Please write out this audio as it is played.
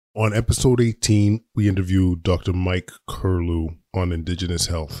On episode 18, we interviewed Dr. Mike Kirlew on Indigenous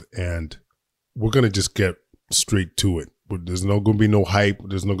health, and we're going to just get straight to it. There's not going to be no hype.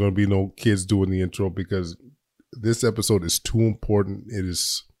 There's not going to be no kids doing the intro because this episode is too important.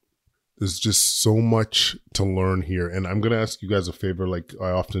 There's just so much to learn here. And I'm going to ask you guys a favor like I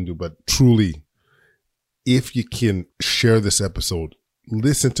often do, but truly, if you can share this episode,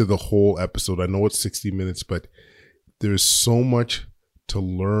 listen to the whole episode. I know it's 60 minutes, but there's so much to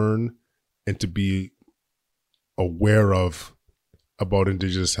learn and to be aware of about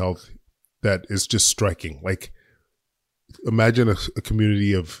Indigenous health that is just striking. Like, imagine a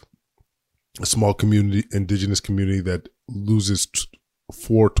small community, Indigenous community that loses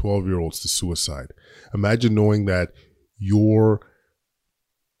 4 12-year-olds to suicide. Imagine knowing that your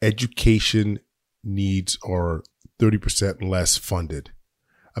education needs are 30% less funded.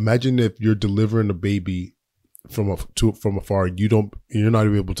 Imagine if you're delivering a baby from afar, you're not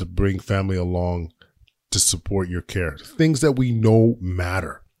able to bring family along to support your care. Things that we know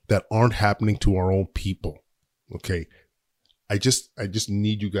matter that aren't happening to our own people. Okay, I just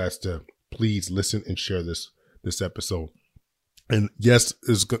need you guys to please listen and share this episode. And yes,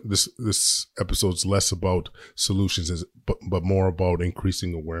 this episode's less about solutions, but more about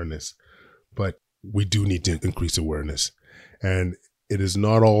increasing awareness. But we do need to increase awareness, and it is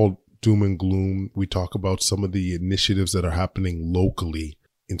not all doom and gloom. We talk about some of the initiatives that are happening locally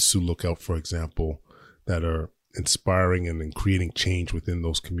in Sioux Lookout, for example, that are inspiring and creating change within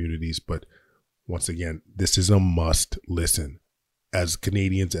those communities. But once again, this is a must listen. As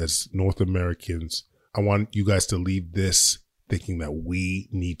Canadians, as North Americans, I want you guys to leave this thinking that we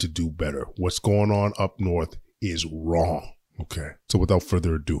need to do better. What's going on up north is wrong. Okay. So without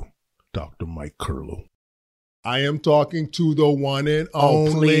further ado, Dr. Mike Kirlew. I am talking to the one and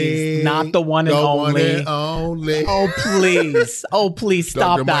only. Oh, please. Not the one and only. The one and only. Oh, please. Oh, please.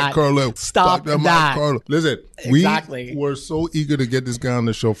 Stop Dr. that. Mike Kirlew. Stop Dr. that. Mike Kirlew. Listen, Exactly. we were so eager to get this guy on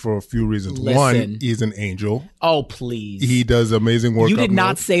the show for a few reasons. Listen. One, he's an angel. Oh, please. He does amazing work. You did not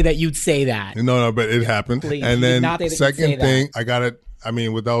north. say that you'd say that. No, but it happened. Please. And You did then not say that you'd second say thing,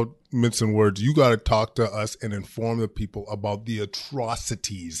 that. without mincing words, you got to talk to us and inform the people about the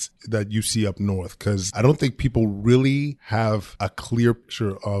atrocities that you see up north. Because I don't think people really have a clear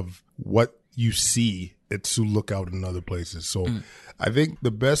picture of what you see at Sioux Lookout and other places. So I think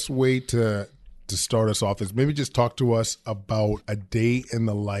the best way to start us off is maybe just talk to us about a day in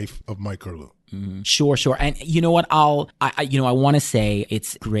the life of Mike Kirlew. Mm-hmm. Sure. And you know what? I want to say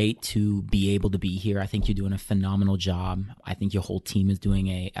it's great to be able to be here. I think you're doing a phenomenal job. I think your whole team is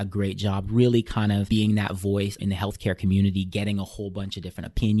doing a great job, really kind of being that voice in the healthcare community, getting a whole bunch of different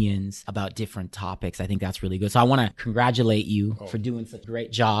opinions about different topics. I think that's really good. So I want to congratulate you for doing such a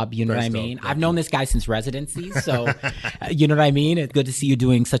great job. You know what I mean? I've known this guy since residency. So you know what I mean? It's good to see you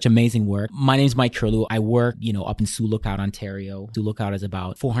doing such amazing work. My name is Mike Kirlew. I work, up in Sioux Lookout, Ontario. Sioux Lookout is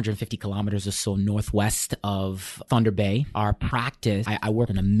about 450 kilometers or so northwest of Thunder Bay. Our practice, I work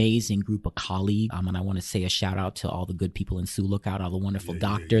with an amazing group of colleagues, and I want to say a shout out to all the good people in Sioux Lookout, all the wonderful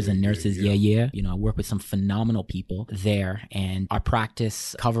doctors and nurses. Yeah. I work with some phenomenal people there, and our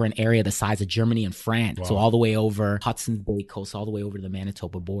practice cover an area the size of Germany and France. Wow. So all the way over Hudson's Bay coast, all the way over to the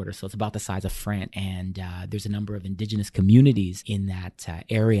Manitoba border. So it's about the size of France, and there's a number of Indigenous communities in that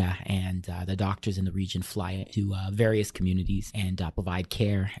area, and the doctors in the region fly to various communities and provide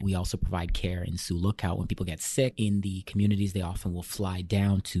care. We also provide care in Sioux Lookout. When people get sick in the communities, they often will fly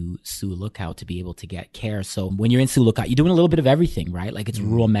down to Sioux Lookout to be able to get care. So when you're in Sioux Lookout, you're doing a little bit of everything, right? Like it's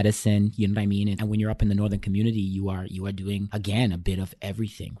rural medicine, you know what I mean? And when you're up in the northern community, you are doing, again, a bit of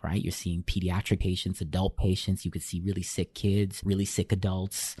everything, right? You're seeing pediatric patients, adult patients. You could see really sick kids, really sick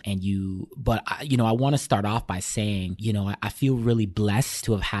adults. But I want to start off by saying, I feel really blessed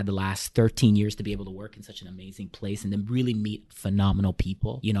to have had the last 13 years to be able to work in such an amazing place and then really meet phenomenal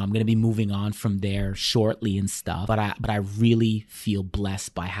people. I'm going to be moving on from there shortly and stuff, but I really feel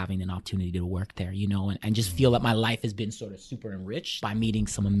blessed by having an opportunity to work there, and just feel that my life has been sort of super enriched by meeting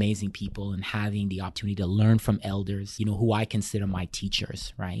some amazing people and having the opportunity to learn from elders, who I consider my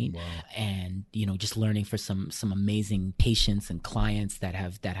teachers, right? Wow. And, just learning for some amazing patients and clients that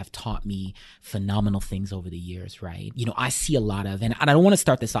have taught me phenomenal things over the years, right? I see a lot of, and I don't want to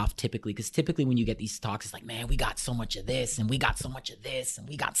start this off because typically when you get these talks, it's like, man, we got so much of this and we got so much of this and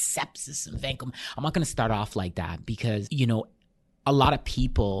we got sepsis and vancomycin. I'm not going to start off like that because, a lot of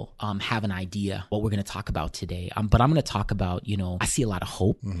people have an idea what we're going to talk about today. But I'm going to talk about, I see a lot of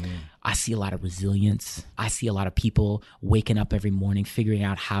hope. Mm-hmm. I see a lot of resilience. I see a lot of people waking up every morning, figuring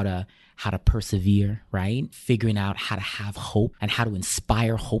out how to persevere, right? Figuring out how to have hope and how to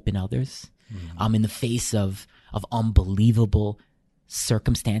inspire hope in others in the face of unbelievable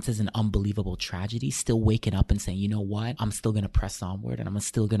circumstances and unbelievable tragedy, still waking up and saying, you know what, I'm still going to press onward, and I'm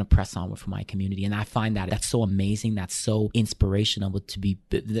still going to press onward for my community. And I find that that's so amazing. That's so inspirational to be,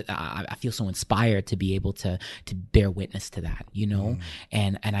 I feel so inspired to be able to bear witness to that, you know?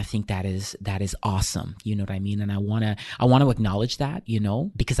 And I think that is awesome. You know what I mean? And I want to acknowledge that, you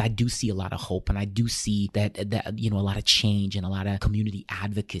know, because I do see a lot of hope, and I do see that, you know, a lot of change and a lot of community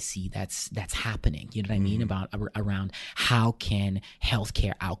advocacy that's happening, you know what I mean? Around how can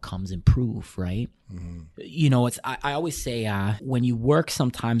healthcare outcomes improve, right? You know, I always say when you work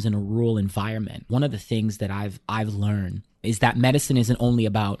sometimes in a rural environment, one of the things that I've learned is that medicine isn't only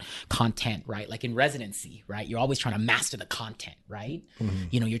about content, right? Like in residency, right? You're always trying to master the content, right?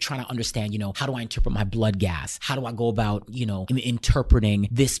 You know, you're trying to understand, you know, how do I interpret my blood gas? How do I go about, you know, interpreting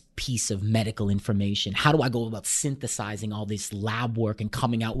this piece of medical information? How do I go about synthesizing all this lab work and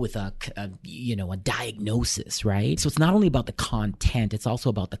coming out with a diagnosis, right? So it's not only about the content, it's also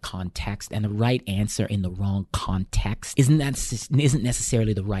about the context, and the right answer in the wrong context isn't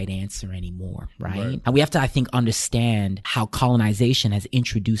necessarily the right answer anymore, right? And we have to, I think, understand how colonization has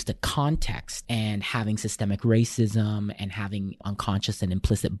introduced a context, and having systemic racism and having unconscious and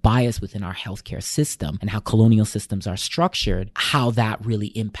implicit bias within our healthcare system, and how colonial systems are structured, how that really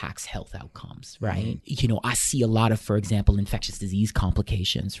impacts health outcomes, right? You know, I see a lot of, for example, infectious disease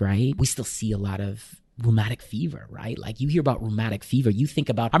complications, right? We still see a lot of rheumatic fever, right? Like you hear about rheumatic fever, you think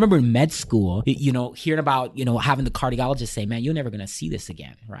about, I remember in med school, you know, hearing about, you know, having the cardiologist say, man, you're never going to see this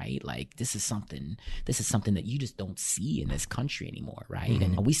again, right? Like this is something that you just don't see in this country anymore, right?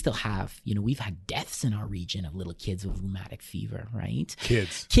 And we still have, you know, we've had deaths in our region of little kids with rheumatic fever, right?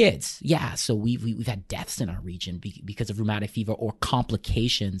 Kids. Yeah. So we've had deaths in our region because of rheumatic fever or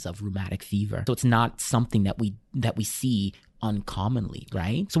complications of rheumatic fever. So it's not something that we see uncommonly,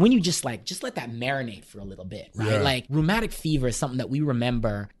 right? So when you just let that marinate for a little bit, right? Yeah. Like rheumatic fever is something that we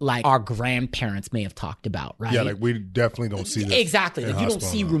remember, like our grandparents may have talked about, right? Yeah, like we definitely don't see this. Exactly. Like you don't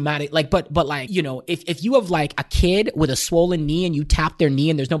see rheumatic, like, but like, you know, if you have like a kid with a swollen knee and you tap their knee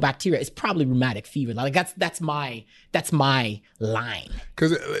and there's no bacteria, it's probably rheumatic fever. Like that's my line.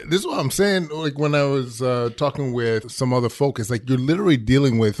 Because this is what I'm saying. Like when I was talking with some other folk, it's like you're literally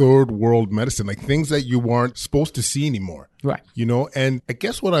dealing with third world medicine, like things that you weren't supposed to see anymore. Right. You know, and I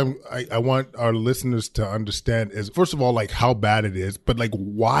guess what I want our listeners to understand is, first of all, like how bad it is, but like,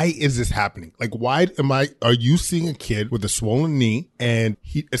 why is this happening? Like, are you seeing a kid with a swollen knee and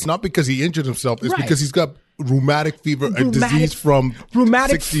it's not because he injured himself, it's because he's got rheumatic fever, a disease from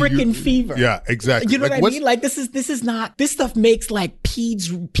rheumatic freaking fever. Yeah, exactly. You know what I mean? Like this is not, this stuff makes like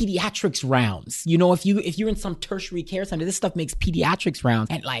pediatrics rounds. You know, if you're in some tertiary care center, this stuff makes pediatrics rounds.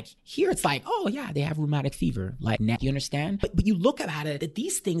 And like here it's like, oh yeah, they have rheumatic fever. Like, you understand? But you look at it, that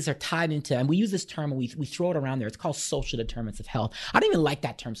these things are tied into, and we use this term and we throw it around there. It's called social determinants of health. I don't even like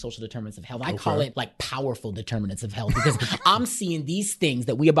that term, social determinants of health. I call it like powerful determinants of health, because I'm seeing these things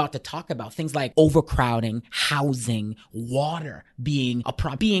that we're about to talk about, things like overcrowding, housing, water being a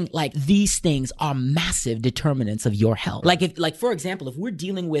problem, being like, these things are massive determinants of your health. Like for example, if we're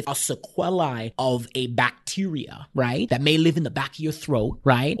dealing with a sequelae of a bacteria, right, that may live in the back of your throat,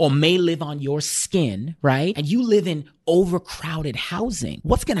 right, or may live on your skin, right, and you live in overcrowded housing,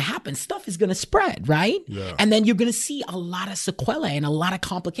 what's going to happen? Stuff is going to spread, right? Yeah. And then you're going to see a lot of sequelae and a lot of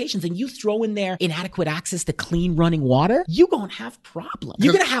complications. And you throw in there inadequate access to clean running water, you're going to have problems.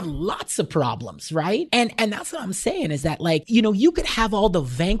 You're going to have lots of problems, right? And that's what I'm saying, is that, like, you know, you could have all the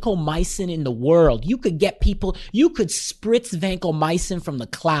vancomycin in the world. You could get people, you could spritz vancomycin from the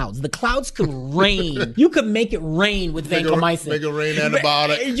clouds. The clouds could rain. You could make it rain with vancomycin. Make it rain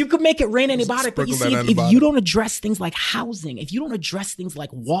antibiotic. You could make it rain antibiotic. But you see, if you don't address things like housing, if you don't address things like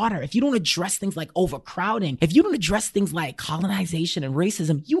water, if you don't address things like overcrowding, if you don't address things like colonization and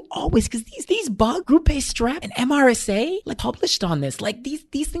racism, you always, because these bug, group A strep and MRSA, like, published on this, like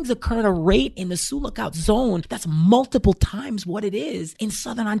these things occur at a rate in the Sioux Lookout zone that's multiple times what it is in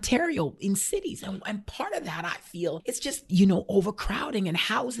Southern Ontario in cities. And part of that, I feel, it's just, you know, overcrowding and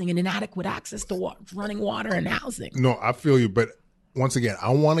housing and inadequate access to running water and housing. No, I feel you. But once again,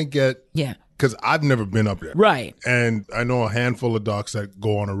 I want to get... Yeah. Because I've never been up there. Right. And I know a handful of docs that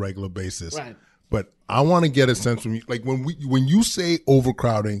go on a regular basis. Right. But I want to get a sense from you. Like, when you say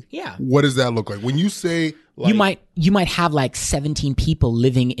overcrowding, what does that look like? When you say... like, you might have like 17 people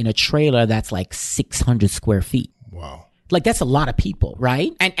living in a trailer that's like 600 square feet. Wow. Like, that's a lot of people,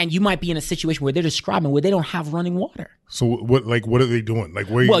 right? And you might be in a situation where they're describing where they don't have running water. So what are they doing? Like,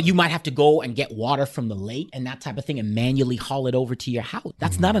 well, you might have to go and get water from the lake and that type of thing and manually haul it over to your house.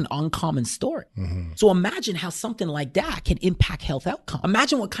 That's not an uncommon story. So imagine how something like that can impact health outcome.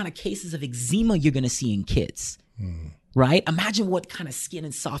 Imagine what kind of cases of eczema you're going to see in kids. right? Imagine what kind of skin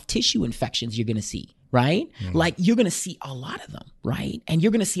and soft tissue infections you're going to see, right? Like you're going to see a lot of them, right? And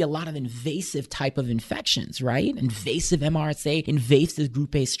you're going to see a lot of invasive type of infections, right? Invasive MRSA, invasive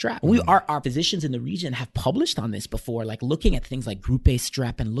group A strep. Our physicians in the region have published on this before, like looking at things like group A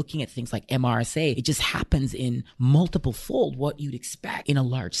strep and looking at things like MRSA. It just happens in multiple fold what you'd expect in a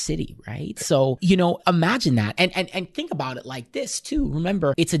large city, right? So, imagine that. And think about it like this too.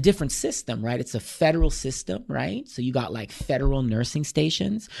 Remember, it's a different system, right? It's a federal system, right? So you got like federal nursing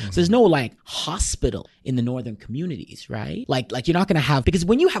stations. So there's no like hospital in the northern communities, right? Like you're not going to have, because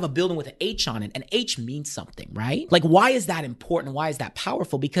when you have a building with an H on it, an H means something, right? Like why is that important? Why is that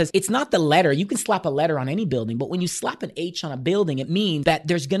powerful? Because it's not the letter. You can slap a letter on any building, but when you slap an H on a building, it means that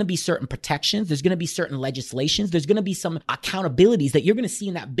there's going to be certain protections. There's going to be certain legislations. There's going to be some accountabilities that you're going to see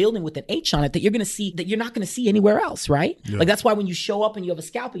in that building with an H on it that you're going to see that you're not going to see anywhere else, right? Yeah. Like that's why when you show up and you have a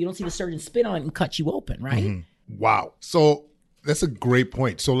scalpel, you don't see the surgeon spit on it and cut you open, right? Wow. So that's a great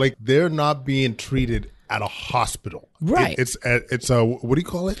point. So like they're not being treated at a hospital. Right. It's a, what do you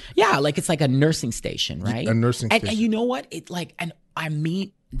call it? Yeah. Like it's like a nursing station, right? A nursing station. And you know what? It's like, and I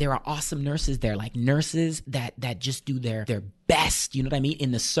meet, there are awesome nurses there, like nurses that just do their best, you know what I mean,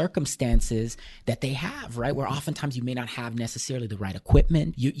 in the circumstances that they have, right? Where oftentimes you may not have necessarily the right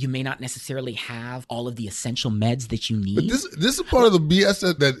equipment. You may not necessarily have all of the essential meds that you need. But this is part of the BS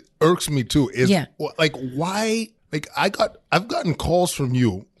that irks me too, is like why, like I've gotten calls from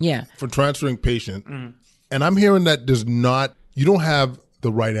you for transferring patients, and I'm hearing that you don't have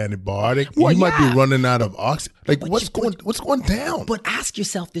the right antibiotic. Well, you might be running out of oxygen. Like what's going down? But ask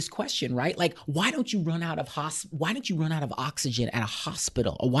yourself this question, right? Like why don't you run out of oxygen at a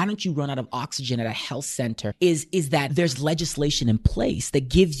hospital, or why don't you run out of oxygen at a health center? Is that there's legislation in place that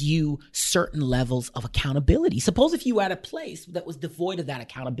gives you certain levels of accountability. Suppose if you were at a place that was devoid of that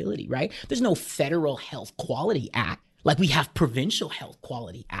accountability, right? There's no federal health quality act. Like we have provincial health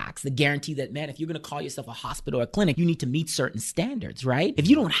quality acts that guarantee that, man, if you're going to call yourself a hospital or a clinic, you need to meet certain standards, right? If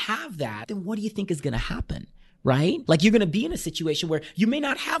you don't have that, then what do you think is going to happen? Right? Like you're going to be in a situation where you may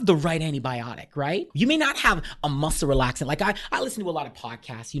not have the right antibiotic, right? You may not have a muscle relaxant. Like I listen to a lot of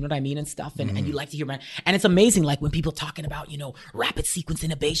podcasts, you know what I mean, and stuff. And you like to hear, man. And it's amazing, like when people talking about, rapid sequence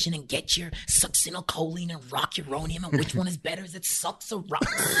inhibition and get your succinylcholine and rocuronium, and which one is better? Is it sucks or rock?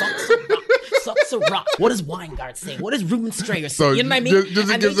 Sucks or rock? Sucks or rock? What does Weingart say? What does Ruben Strayer say? So you know what I mean?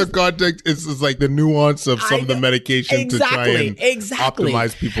 Just to give some context, it's like the nuance of some of the medication to try and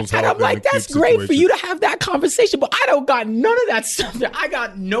optimize people's health. And I'm like, that's great for you to have that conversation. But I don't got none of that stuff there. I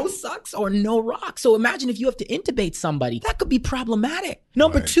got no sucks or no rocks. So imagine if you have to intubate somebody, that could be problematic.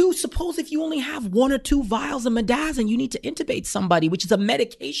 Number two, suppose if you only have 1 or 2 vials of midazolam, you need to intubate somebody, which is a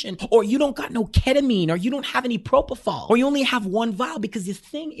medication, or you don't got no ketamine, or you don't have any propofol, or you only have 1 vial. Because the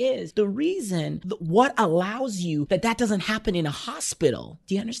thing is, the reason, what allows you that doesn't happen in a hospital,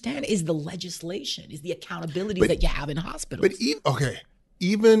 do you understand, is the legislation, is the accountability that you have in hospitals. But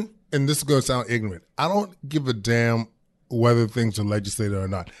even, and this is going to sound ignorant, I don't give a damn whether things are legislated or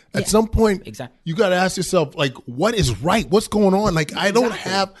not. At some point, you got to ask yourself, like, what is right? What's going on? Like, I don't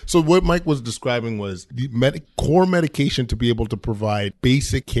have. So what Mike was describing was the core medication to be able to provide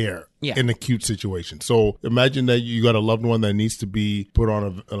basic care in acute situations. So imagine that you got a loved one that needs to be put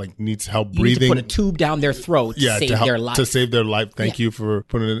on needs help breathing. You need to put a tube down their throat to save their life. To save their life. Thank you for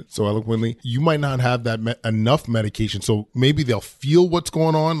putting it so eloquently. You might not have that enough medication. So maybe they'll feel what's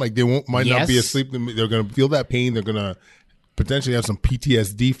going on. Like they might not be asleep. They're going to feel that pain. They're going to potentially have some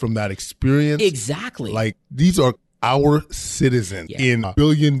PTSD from that experience. Exactly. Like these are our citizens in $1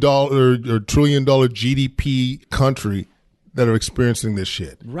 billion or $1 trillion GDP country that are experiencing this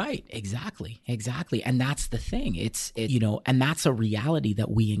shit. Right. Exactly. And that's the thing. And that's a reality that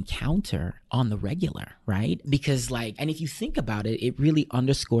we encounter on the regular, right? Because and if you think about it, it really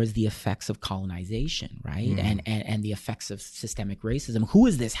underscores the effects of colonization, right? And the effects of systemic racism. Who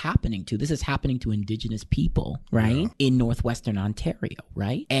is this happening to? This is happening to Indigenous people, right? In Northwestern Ontario,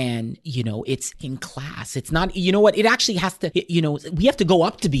 right? And, it's in class. It's not, it actually has to, we have to go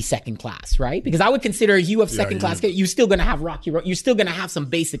up to be second class, right? Because I would consider you of second class, you're still going to have you're still going to have some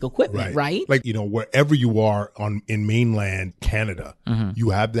basic equipment, right? Like, wherever you are in mainland Canada, you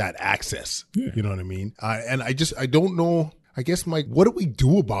have that access. You know what I mean? And I don't know, I guess, Mike, what do we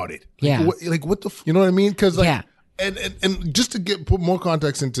do about it? What the, you know what I mean? Because and just to put more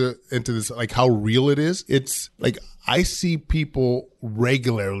context into this, like how real it is, it's like I see people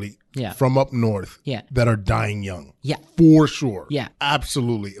regularly from up north that are dying young. Yeah. For sure. Yeah.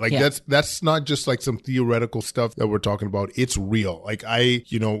 Absolutely. Like that's not just like some theoretical stuff that we're talking about. It's real. Like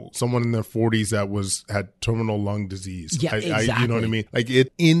someone in their 40s that had terminal lung disease. Yeah, exactly. You know what I mean? Like it's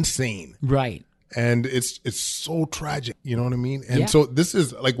insane. Right. And it's so tragic. You know what I mean? And so this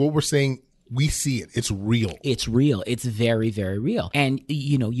is like what we're saying. We see it. It's real. It's real. It's very, very real. And,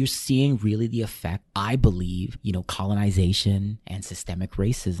 you're seeing really the effect, I believe, colonization and systemic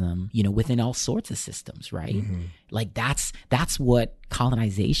racism, within all sorts of systems, right? Mm-hmm. Like that's what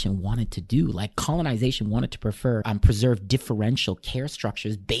colonization wanted to do. Like colonization wanted to preserve differential care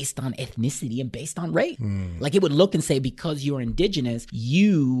structures based on ethnicity and based on race. Like it would look and say, because you're indigenous,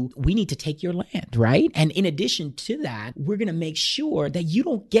 we need to take your land, right? And in addition to that, we're going to make sure that you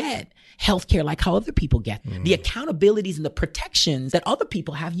don't get healthcare like how other people get. The accountabilities and the protections that other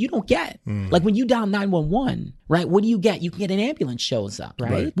people have, you don't get. Like when you dial 911, right? What do you get? You can get an ambulance shows up,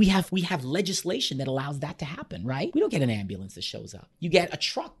 right? We have legislation that allows that to happen, right? We don't get an ambulance that shows up. You get a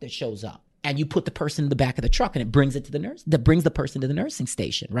truck that shows up. And you put the person in the back of the truck and it brings it to that brings the person to the nursing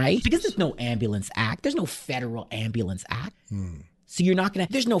station, right? Because there's no ambulance act. There's no federal ambulance act. So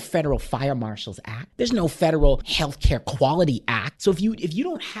there's no federal fire marshals act. There's no federal healthcare quality act. So if you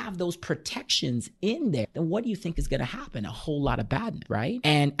don't have those protections in there, then what do you think is going to happen? A whole lot of badness, right?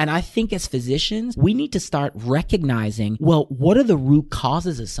 And I think as physicians, we need to start recognizing, well, what are the root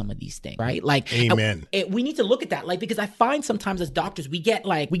causes of some of these things, right? Like, amen. We need to look at that, like, because I find sometimes as doctors, we get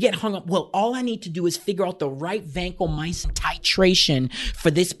hung up. Well, all I need to do is figure out the right vancomycin titration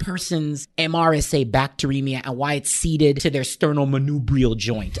for this person's MRSA bacteremia and why it's seeded to their sternal-manubrial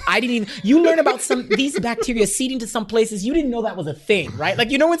joint. You learn about these bacteria seeding to some places, you didn't know that was a thing, right? Like,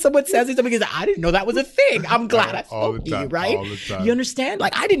 when someone says it, somebody goes, I didn't know that was a thing. I'm glad I spoke to you, right? All the time. You understand?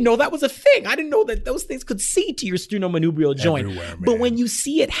 Like, I didn't know that was a thing. I didn't know that those things could seed to your sternal-manubrial joint. Everywhere, man. But when you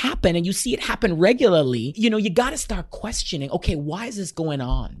see it happen and you see it happen regularly, you got to start questioning, okay, why is this going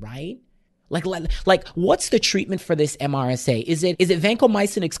on, right? Like, what's the treatment for this MRSA? Is it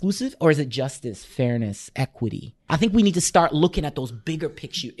vancomycin exclusive, or is it justice, fairness, equity? I think we need to start looking at those bigger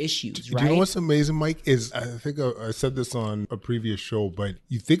picture issues, right? Do you know what's amazing, Mike, is I think I said this on a previous show, but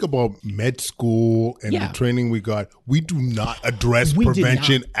you think about med school and the training we got, we do not address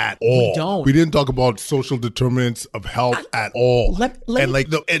prevention at all. We don't. We didn't talk about social determinants of health at all.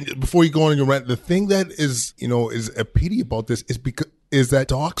 And before you go on your rant, the thing that is a pity about this is that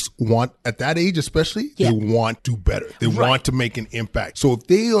docs want, at that age especially, they want to do better. They want to make an impact. So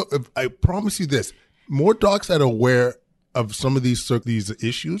if I promise you this, more docs that are aware of some of these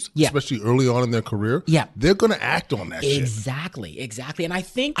issues, especially early on in their career, they're going to act on that shit. Exactly. And I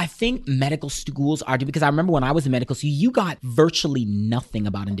think medical schools are, because I remember when I was in medical school, you got virtually nothing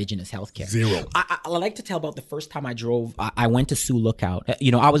about Indigenous healthcare. Zero. I like to tell about the first time I drove. I went to Sioux Lookout.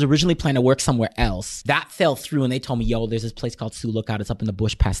 I was originally planning to work somewhere else. That fell through, and they told me, yo, there's this place called Sioux Lookout. It's up in the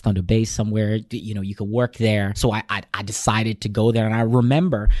bush past Thunder Bay somewhere. You could work there. So I decided to go there. And I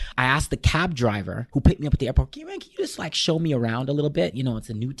remember I asked the cab driver who picked me up at the airport, can you just show me around a little bit? It's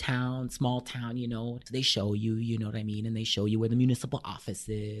a new town, small town, so they show you, you know what I mean? And they show you where the municipal office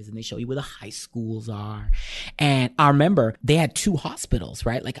is, and they show you where the high schools are. And I remember they had 2 hospitals,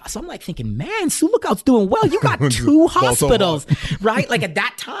 right? So I'm thinking, man, Sioux Lookout's doing well. You got 2 hospitals, right? At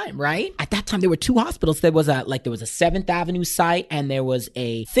that time, right? At that time, there were 2 hospitals. There was a 7th Avenue site and there was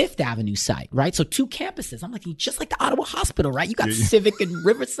a 5th Avenue site, right? So 2 campuses. I'm just like the Ottawa Hospital, right? You got Civic and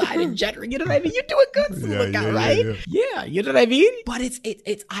Riverside and Jettering, you know what I mean? You're doing good, Sioux Lookout, right? Yeah, you know what I mean? But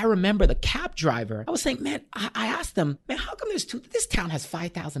it's I remember the cab driver, I was saying, man, I asked them, man, how come there's 2? This town has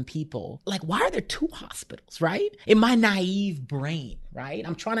 5,000 people. Why are there 2 hospitals, right? In my naive brain, right?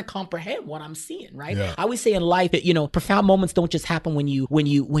 I'm trying to comprehend what I'm seeing, right? Yeah. I always say in life that, profound moments don't just happen when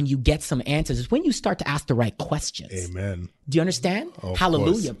you get some answers. It's when you start to ask the right questions. Amen. Do you understand?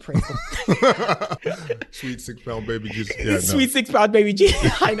 Hallelujah. Praise the Sweet 6-pound baby Jesus. Sweet 6-pound baby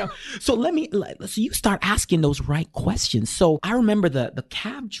Jesus. I know. So so you start asking those right questions. So I remember the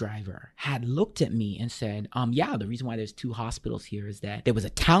cab driver had looked at me and said, the reason why there's 2 hospitals here is that there was a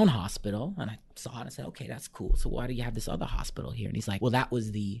town hospital, and I saw it and said, okay, that's cool. So why do you have this other hospital here? And he's like, well, that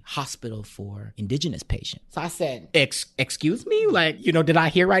was the hospital for Indigenous patients. So I said, excuse me? Did I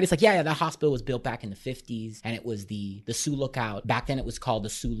hear right? It's like, yeah, that hospital was built back in the 50s, and it was the Sioux Lookout. Back then it was called the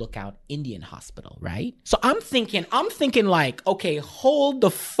Sioux Lookout Indian Hospital, right? So I'm thinking okay, hold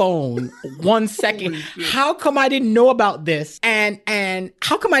the phone 1 second. How come I didn't know about this? And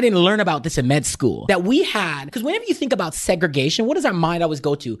how come I didn't learn about this in med school? That we had, because whenever you think about segregation, what does our mind always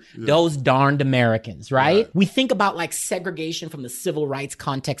go to? Yeah. Those darned Americans, right? We think about segregation from the civil rights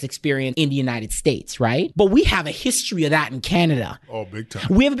context experience in the United States, right? But we have a history of that in Canada. Oh, big time.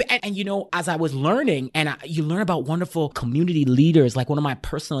 We have, and as I was learning, and you learn about wonderful community leaders, like one of my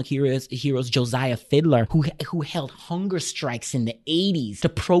personal heroes, Josiah Fiddler, who held hunger strikes in the 80s to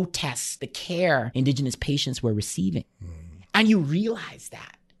protest the care Indigenous patients were receiving. And you realize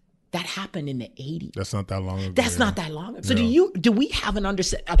that. That happened in the 80s. That's not that long ago. That's not that long ago. So do we have an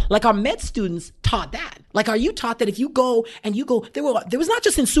understanding? Like our med students taught that. Like, are you taught that if you go, there was not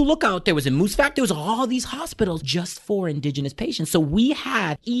just in Sioux Lookout, there was in Moose Factory, there was all these hospitals just for Indigenous patients. So we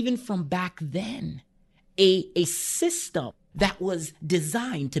had, even from back then, a system that was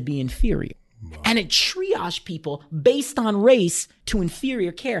designed to be inferior. Wow. And it triaged people based on race to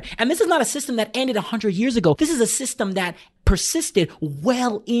inferior care. And this is not a system that ended 100 years ago. This is a system that persisted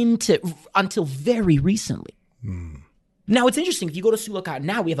until very recently. Now, it's interesting. If you go to Sioux Lookout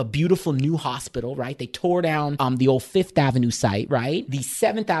now, we have a beautiful new hospital, right? They tore down the old 5th Avenue site, right? The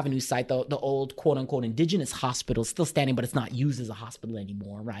 7th Avenue site, the old quote-unquote Indigenous hospital, is still standing, but it's not used as a hospital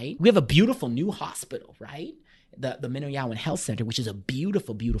anymore, right? We have a beautiful new hospital, right? The Minoyawan Health Center, which is a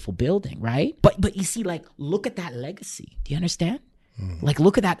beautiful, beautiful building, right? But you see, like, look at that legacy. Do you understand? Like,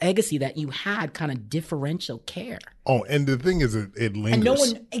 look at that legacy that you had, kind of differential care. Oh, and the thing is, it lingers. And no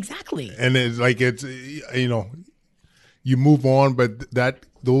one, exactly. And it's like, you move on, but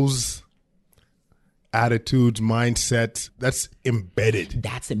those attitudes, mindsets, that's embedded.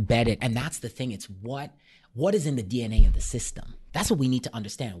 That's embedded. And that's the thing. It's what is in the DNA of the system. That's what we need to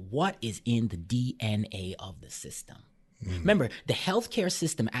understand. What is in the DNA of the system? Remember, the healthcare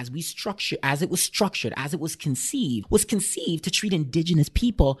system, as it was conceived to treat Indigenous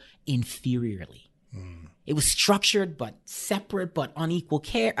people inferiorly. It was structured but separate but unequal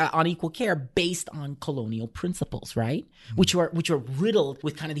care based on colonial principles, right? Which are riddled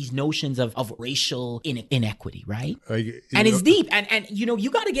with kind of these notions of racial inequity, right? It's deep. And you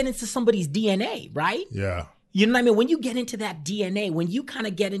got to get into somebody's DNA, right? Yeah. You know what I mean? When you get into that DNA, when you kind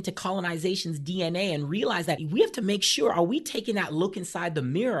of get into colonization's DNA and realize that we have to make sure, are we taking that look inside the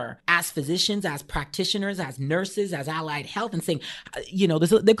mirror as physicians, as practitioners, as nurses, as allied health, and saying,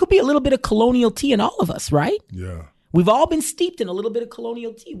 there could be a little bit of colonial tea in all of us, right? Yeah. We've all been steeped in a little bit of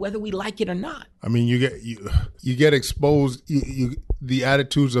colonial tea, whether we like it or not. I mean, you get exposed, the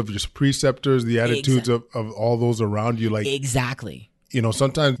attitudes of your preceptors, the attitudes of all those around you. Like, exactly.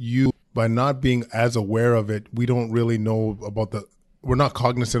 Sometimes by not being as aware of it, we don't really know about we're not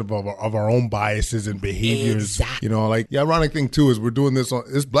cognizant of our own biases and behaviors. Exactly. Like the ironic thing too is we're doing this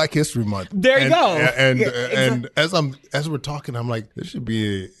it's Black History Month. There you go. And as we're talking, I'm like, there should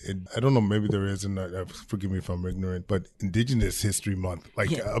be I don't know, maybe there is, and forgive me if I'm ignorant, but Indigenous History Month,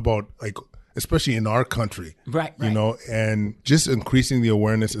 about especially in our country, right. And just increasing the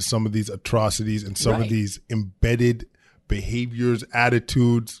awareness of some of these atrocities and some of these embedded behaviors,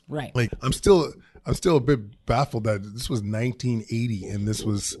 attitudes. Right. Like I'm still a bit baffled that this was 1980 and this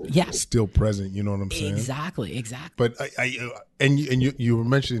was still present. You know what I'm saying? Exactly. But you were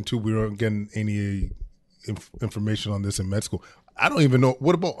mentioning too, we weren't getting any information on this in med school. I don't even know.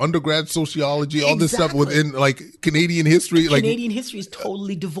 What about undergrad sociology? All this stuff within like Canadian history. Canadian history is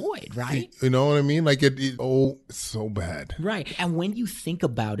totally devoid, right? You know what I mean? Like it's so bad. Right. And when you think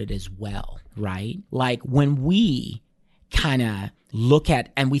about it as well, right? Like when we kind of look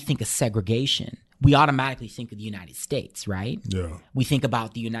at and we think of segregation, we automatically think of the United States, right? Yeah. We think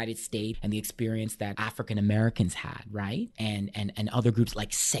about the United States and the experience that African Americans had, right? And other groups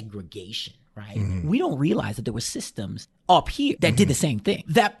like segregation, right? Mm-hmm. We don't realize that there were systems up here that did the same thing,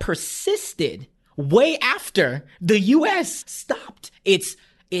 that persisted way after the U.S. stopped its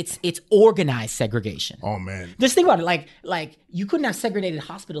organized segregation. Oh man. Just think about it. Like you couldn't have segregated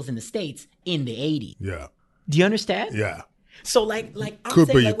hospitals in the States in the 80s. Yeah. Do you understand? Yeah. So like could,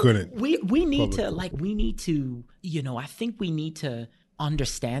 but you couldn't. We need to I think we need to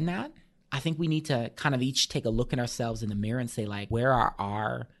understand that. I think we need to kind of each take a look at ourselves in the mirror and say, like, where are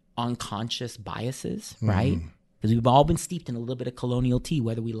our unconscious biases, right? Because we've all been steeped in a little bit of colonial tea,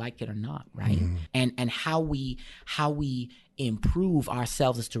 whether we like it or not, right? And how we improve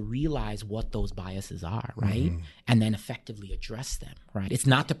ourselves is to realize what those biases are, right? And then effectively address them, right? It's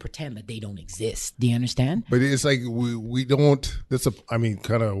not to pretend that they don't exist. Do you understand? But it's like we don't.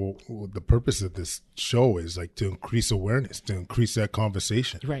 Kind of the purpose of this show is like to increase awareness, to increase that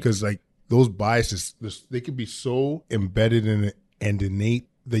conversation, right? Because like those biases, they can be so embedded in it and innate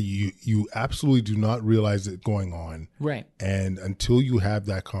that you absolutely do not realize it going on, right? And until you have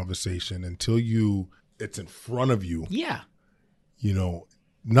that conversation, it's in front of you,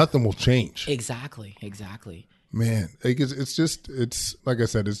 nothing will change. Exactly. Man, it's like I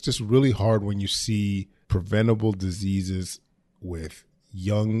said, it's just really hard when you see preventable diseases with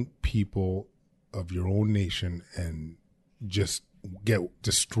young people of your own nation and just get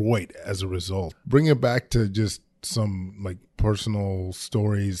destroyed as a result. Bring it back to just some like personal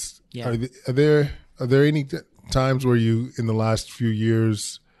stories. Yeah. Are there any times where you in the last few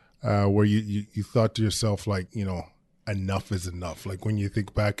years where you thought to yourself like, enough is enough? Like when you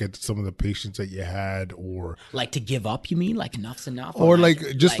think back at some of the patients that you had, or like to give up, you mean? Like enough's enough? Or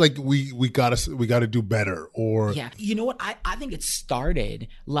we gotta do better, or yeah. You know what? I think it started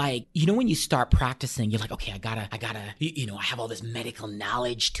like, when you start practicing, you're like, okay, I gotta, I have all this medical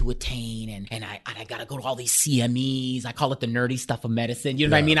knowledge to attain, and I gotta go to all these CMEs. I call it the nerdy stuff of medicine. You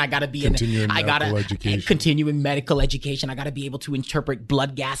know what I mean? I gotta be continuing medical education. I gotta be able to interpret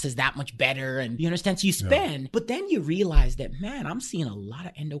blood gases that much better, and you understand. So you spend, but then you realize that, man, I'm seeing a lot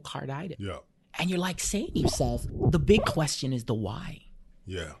of endocarditis. Yeah. And you're like saying to yourself, the big question is the why.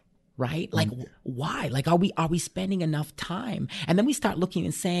 Yeah. Right? Like, why? Like, are we spending enough time? And then we start looking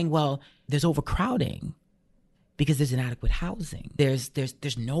and saying, well, there's overcrowding because there's inadequate housing. There's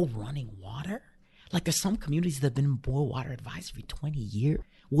no running water. Like, there's some communities that have been in boil water advisory 20 years.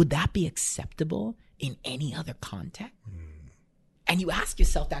 Would that be acceptable in any other context? And you ask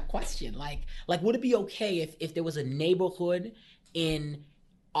yourself that question, like, would it be okay if there was a neighborhood in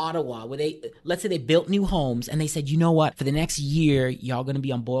Ottawa where let's say they built new homes and they said, you know what, for the next year, y'all gonna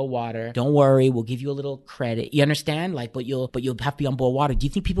be on boil water. Don't worry, we'll give you a little credit. You understand? Like, but you'll have to be on boil water. Do you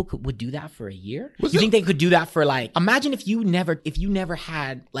think people would do that for a year? You think they could do that for like, imagine if you never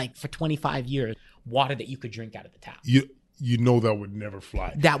had like for 25 years water that you could drink out of the tap. That would never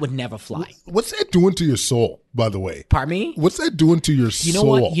fly. That would never fly. What's that doing to your soul, by the way? Pardon me? What's that doing to your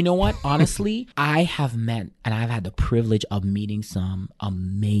soul? You know what? Honestly, I have met and I've had the privilege of meeting some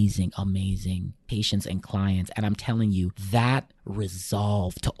amazing, amazing patients and clients. And I'm telling you, that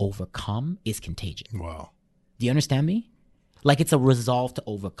resolve to overcome is contagious. Wow. Do you understand me? Like, it's a resolve to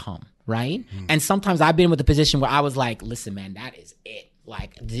overcome, right? And sometimes I've been with a position where I was like, listen, man, that is it.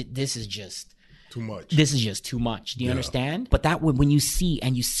 Like, this is just too much. This is just too much. Do you understand? But that when you see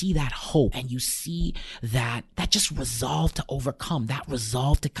that hope and you see that just resolve to overcome, that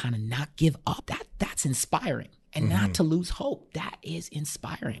resolve to kind of not give up, that's inspiring. And not to lose hope, that is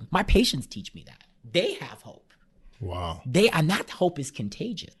inspiring. My patients teach me that. They have hope. Wow. And that hope is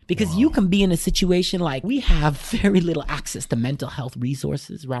contagious because you can be in a situation like we have very little access to mental health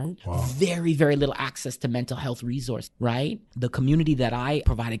resources, right? Wow. Very, very little access to mental health resources, right? The community that I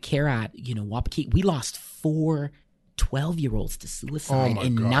provided care at, Wapaki, we lost 4 12-year-olds to suicide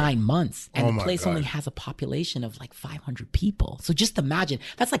in 9 months. And the place only has a population of like 500 people. So just imagine,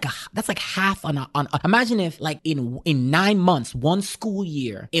 that's like half on imagine if like in 9 months, one school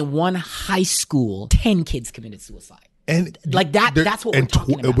year, in one high school, 10 kids committed suicide. And like that's what we're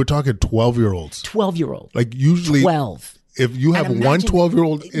talking about. We're talking 12-year-olds. 12-year-olds. Like usually 12. If you have one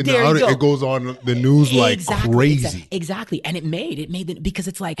 12-year-old in the outer, it goes on the news like crazy. Exactly. And it made because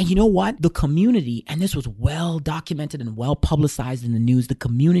it's like, and you know what? The community, and this was well documented and well publicized in the news, the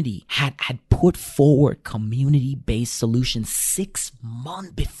community had put forward community-based solutions 6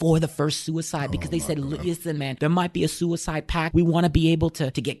 months before the first suicide because they said, listen, man, there might be a suicide pact. We want to be able to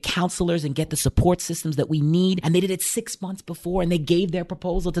get counselors and get the support systems that we need. And they did it 6 months before, and they gave their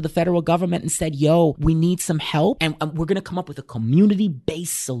proposal to the federal government and said, yo, we need some help. And we're going to come up with a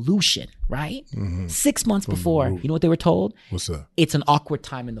community-based solution, right? 6 months before, you know what they were told? What's that? It's an awkward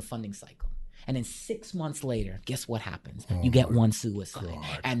time in the funding cycle. And then 6 months later, guess what happens? You get one suicide,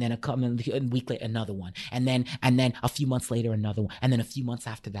 and then a week later, another one, and then a few months later, another one, and then a few months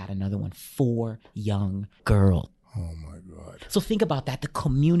after that, another one. 4 young girls. Oh my God. So think about that. The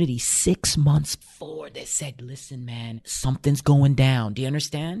community 6 months before, they said, listen, man, something's going down. Do you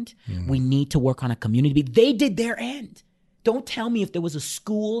understand? We need to work on a community. They did their end. Don't tell me if there was a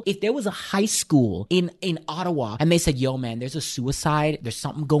school, if there was a high school in Ottawa and they said, yo, man, there's a suicide, there's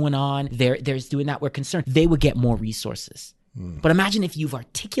something going on, there's doing that, we're concerned, they would get more resources. But imagine if you've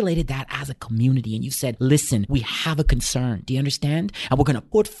articulated that as a community and you said, listen, we have a concern. Do you understand? And we're going to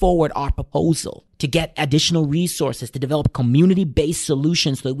put forward our proposal to get additional resources to develop community-based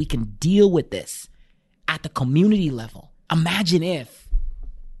solutions so that we can deal with this at the community level. Imagine if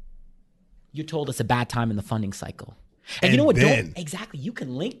you're told it's a bad time in the funding cycle. And you know what? Exactly. You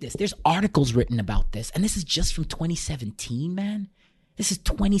can link this. There's articles written about this. And this is just from 2017, man. This is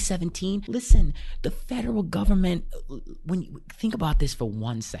 2017. Listen, the federal government, when you think about this for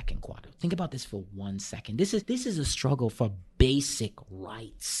 1 second, Quado, think about this for 1 second. This is a struggle for basic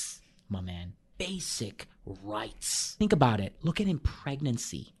rights, my man. Basic rights. Think about it. Look at in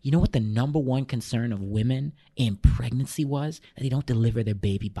pregnancy. You know what the number one concern of women in pregnancy was? That they don't deliver their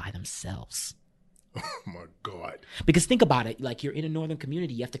baby by themselves. Oh my God. Because think about it, like you're in a northern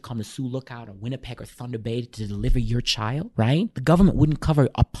community, you have to come to Sioux Lookout or Winnipeg or Thunder Bay to deliver your child, right? The government wouldn't cover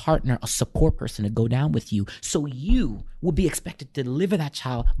a partner, a support person to go down with you. So you would be expected to deliver that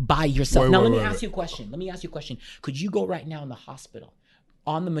child by yourself. Let me ask you a question. Could you go right now in the hospital?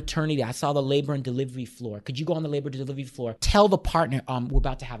 on the maternity, I saw the labor and delivery floor. Could you go on the labor and delivery floor? Tell the partner, we're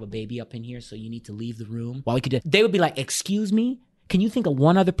about to have a baby up in here, so you need to leave the room. While we could do, they would be like, excuse me? Can you think of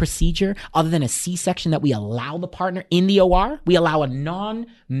one other procedure other than a C-section that we allow the partner in the OR? We allow a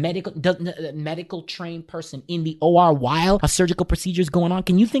non-medical trained person in the OR while a surgical procedure is going on.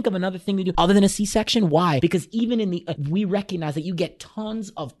 Can you think of another thing to do other than a C-section? Why? Because even we recognize that you get tons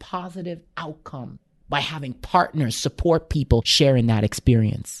of positive outcome by having partners, support people, sharing that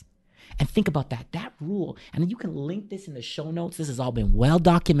experience. And think about that rule. And you can link this in the show notes. This has all been well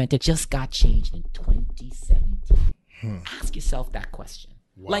documented. Just got changed in 2017. Ask yourself that question.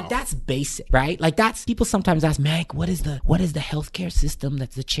 Wow. Like, that's basic, right? Like, that's, people sometimes ask, Meg, what is the healthcare system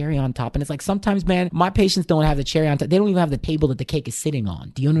that's the cherry on top? And it's like, sometimes, man, my patients don't have the cherry on top. They don't even have the table that the cake is sitting on.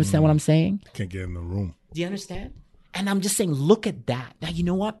 Do you understand what I'm saying? Can't get in the room. Do you understand? And I'm just saying, look at that. Now, you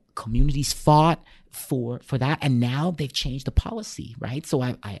know what? Communities fought for that, and now they've changed the policy, right? So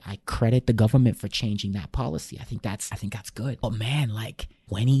I credit the government for changing that policy. I think that's good. But man, like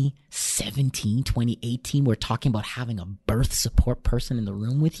 2017, 2018, we're talking about having a birth support person in the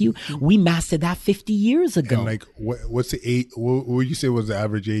room with you. We mastered that 50 years ago. And like, what's the age? What would you say was the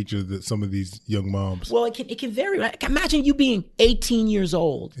average age of some of these young moms? Well, it can vary. Right? Imagine you being 18 years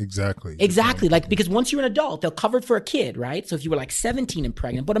old. Exactly. Like, because once you're an adult, they'll cover it for a kid, right? So if you were like 17 and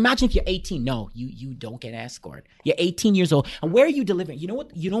pregnant, but imagine if you're 18. No, you don't get escort. You're 18 years old. And where are you delivering? You know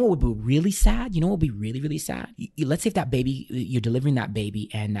what would be really sad? You know what would be really, really sad? Let's say if that baby, you're delivering that baby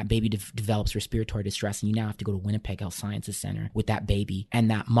and that baby develops respiratory distress, and you now have to go to Winnipeg Health Sciences Center with that baby,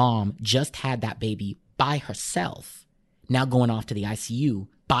 and that mom just had that baby by herself, now going off to the ICU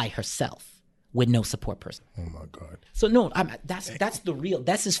by herself with no support person. Oh my God. So no, that's the real.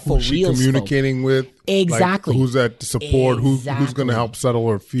 This is for who's she real. Communicating with exactly. Like, who's at support? Exactly. Who's going to help settle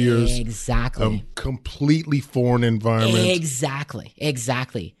her fears? Exactly. Completely foreign environment.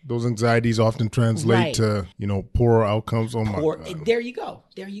 Exactly. Those anxieties often translate to poorer outcomes. Oh my God. There you go.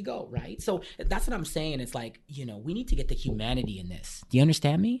 Right. So that's what I'm saying. It's like, we need to get the humanity in this. Do you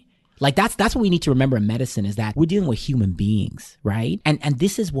understand me? Like, that's what we need to remember in medicine, is that we're dealing with human beings, right? And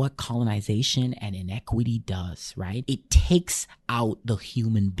this is what colonization and inequity does, right? It takes out the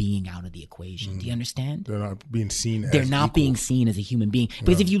human being out of the equation. Do you understand? They're not being seen as They're not equal. being seen as a human being.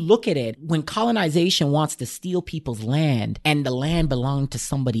 Because if you look at it, when colonization wants to steal people's land and the land belonged to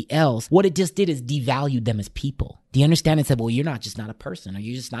somebody else, what it just did is devalued them as people. Do you understand? It said, well, you're not a person, or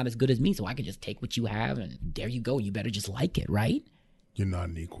you're just not as good as me, so I can just take what you have and there you go. You better just like it, right? You're not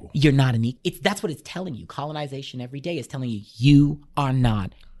an equal. You're not an equal. That's what it's telling you. Colonization every day is telling you, you are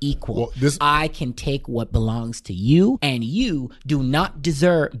not equal. Well, I can take what belongs to you, and you do not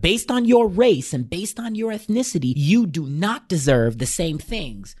deserve, based on your race and based on your ethnicity, you do not deserve the same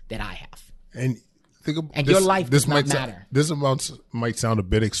things that I have. And think about and your life does not matter. This might sound a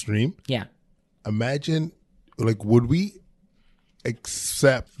bit extreme. Yeah. Imagine, like, would we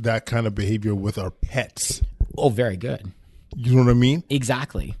accept that kind of behavior with our pets? Oh, very good. You know what I mean?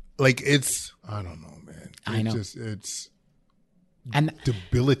 Exactly. Like, I don't know, man. I know. It's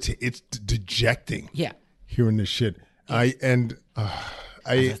debilitating. It's dejecting. Yeah. Hearing this shit. I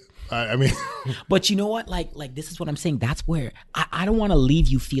mean. But you know what? Like this is what I'm saying. That's where I don't want to leave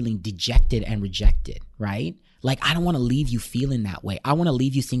you feeling dejected and rejected, right? Like, I don't want to leave you feeling that way. I want to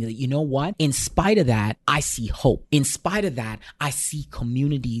leave you thinking that, you know what? In spite of that, I see hope. In spite of that, I see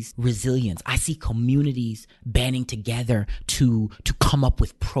communities' resilience. I see communities banding together to come up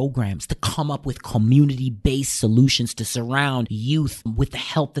with programs, to come up with community-based solutions to surround youth with the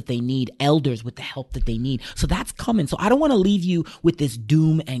help that they need, elders with the help that they need. So that's coming. So I don't want to leave you with this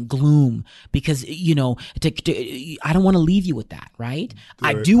doom and gloom, because, I don't want to leave you with that, right?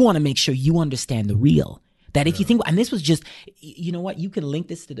 I do want to make sure you understand the real. That if you think, and this was just, you know what, you can link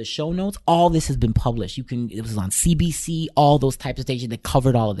this to the show notes. All this has been published. It was on CBC, all those types of stations that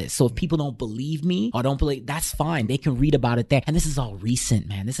covered all of this. So if people don't believe me or don't believe, that's fine. They can read about it there. And this is all recent,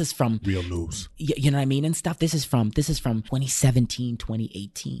 man. This is from real news. You know what I mean? And stuff. This is from 2017,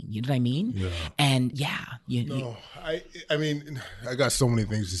 2018. You know what I mean? Yeah. And I mean, I got so many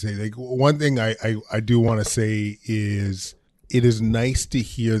things to say. Like, one thing I do want to say is, it is nice to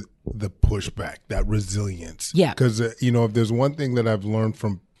hear the pushback, that resilience. Yeah. Because, if there's one thing that I've learned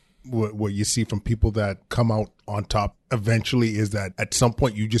from what you see from people that come out on top eventually, is that at some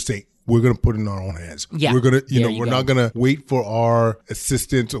point you just say, we're going to put it in our own hands. Yeah. We're going to, We're not going to wait for our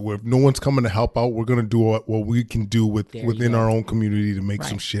assistance, or if no one's coming to help out, we're going to do what we can do within our own community to make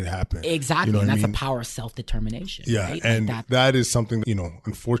some shit happen. Exactly. And that's the power of self-determination. Yeah. Right? And that is something,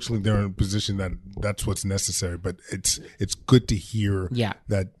 unfortunately they're in a position that's what's necessary, but it's good to hear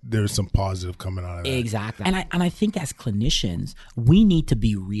that there's some positive coming out of that. Exactly. And I think as clinicians, we need to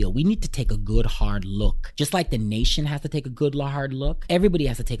be real. We need to take a good, hard look. Just like the nation has to take a good, hard look, everybody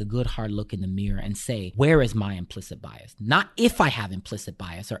has to take a good, hard look in the mirror and say, where is my implicit bias? Not if I have implicit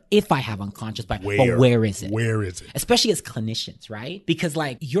bias or if I have unconscious bias, but where is it? Where is it? Especially as clinicians, right? Because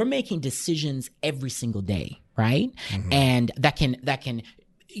like you're making decisions every single day, right? Mm-hmm. And that can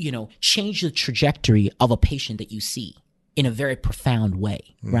change the trajectory of a patient that you see in a very profound way,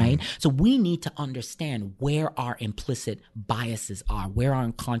 right? Mm-hmm. So we need to understand where our implicit biases are, where our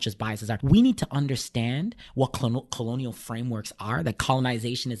unconscious biases are. We need to understand what colonial frameworks are, that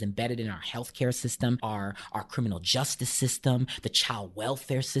colonization is embedded in our healthcare system, our criminal justice system, the child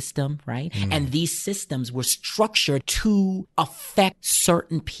welfare system, right? Mm-hmm. And these systems were structured to affect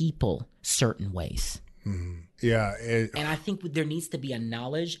certain people certain ways. Mm-hmm. Yeah. And I think there needs to be a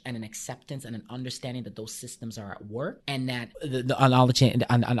knowledge and an acceptance and an understanding that those systems are at work, and that the acknowledgement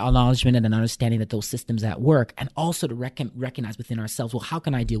and an understanding that those systems at work, and also to recognize within ourselves, well, how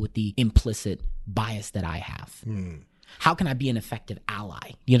can I deal with the implicit bias that I have? How can I be an effective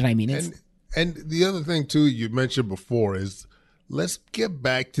ally? You know what I mean? And the other thing too, you mentioned before is, let's get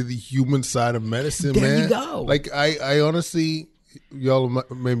back to the human side of medicine, man. There you go. Like I honestly, y'all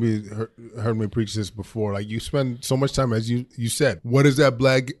maybe heard me preach this before. Like, you spend so much time, as you said, what does that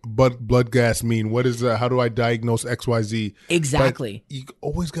blood gas mean? What is that? How do I diagnose XYZ? Exactly. But you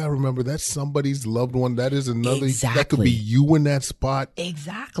always got to remember that's somebody's loved one. That is another, that could be you in that spot.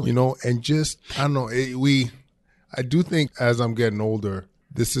 Exactly. And just, I don't know, I do think as I'm getting older,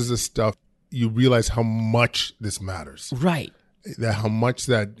 this is the stuff you realize how much this matters. Right. That how much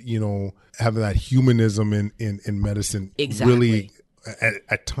that, having that humanism in medicine really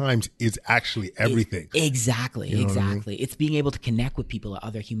at times is actually everything. Exactly. I mean? It's being able to connect with people,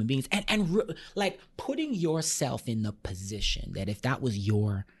 other human beings, and like putting yourself in the position that if that was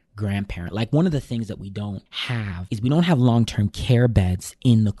your grandparent, like one of the things that we don't have is we don't have long-term care beds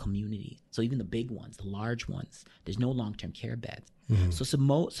in the community. So even the big ones, the large ones, there's no long-term care beds. Mm-hmm. So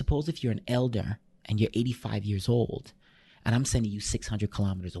suppose if you're an elder and you're 85 years old, and I'm sending you 600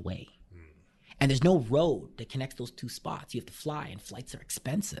 kilometers away. And there's no road that connects those two spots. You have to fly, and flights are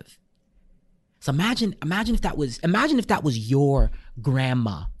expensive. So imagine if that was your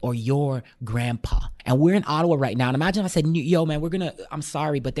grandma or your grandpa. And we're in Ottawa right now. And imagine if I said, yo, man, I'm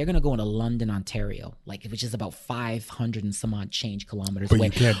sorry, but they're going to go into London, Ontario, which is about 500 and some odd change kilometers away.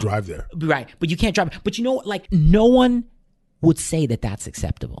 But you can't drive there. Right. But you can't drive. But no one would say that that's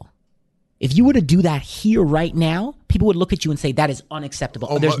acceptable. If you were to do that here right now, people would look at you and say that is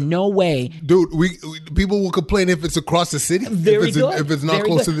unacceptable. There's no way. Dude, people will complain if it's across the city. If it's not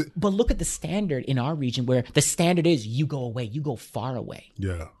close to the... But look at the standard in our region, where the standard is you go away, you go far away.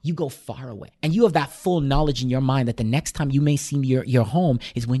 Yeah. You go far away. And you have that full knowledge in your mind that the next time you may see your home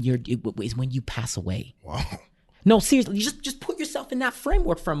is when you pass away. Wow. No, seriously, you just put yourself in that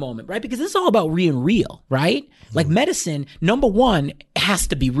framework for a moment, right? Because it's all about being real, right? Like medicine, number one, has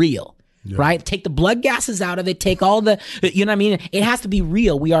to be real. Yeah. Right? Take the blood gases out of it. Take all the, you know what I mean? It has to be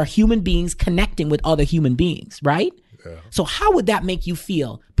real. We are human beings connecting with other human beings, right? Yeah. So how would that make you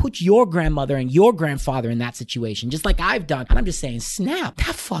feel? Put your grandmother and your grandfather in that situation, just like I've done. And I'm just saying, snap,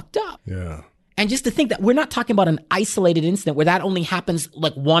 that fucked up. Yeah. And just to think that we're not talking about an isolated incident where that only happens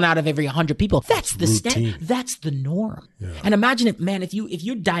like 1 out of every 100 people. That's the that's the norm. Yeah. And imagine if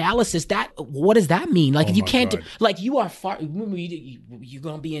you're dialysis, what does that mean? Like if you can't, you are far, you're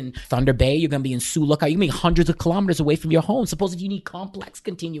going to be in Thunder Bay, you're going to be in Sioux Lookout, you're going to be hundreds of kilometers away from your home. Suppose if you need complex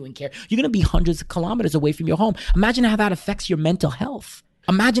continuing care, you're going to be hundreds of kilometers away from your home. Imagine how that affects your mental health.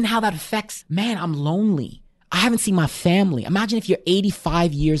 Imagine how that affects, man, I'm lonely. I haven't seen my family. Imagine if you're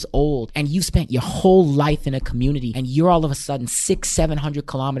 85 years old and you've spent your whole life in a community and you're all of a sudden 600-700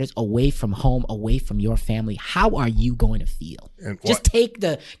 kilometers away from home, away from your family. How are you going to feel? Just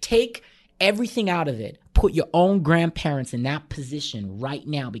take everything out of it. Put your own grandparents in that position right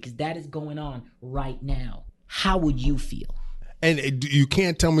now, because that is going on right now. How would you feel? And you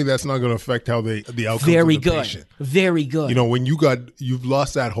can't tell me that's not going to affect how the outcomes Very of the good. patient. Very good. When you've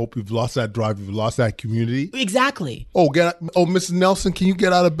lost that hope, you've lost that drive, you've lost that community. Exactly. Mrs. Nelson, can you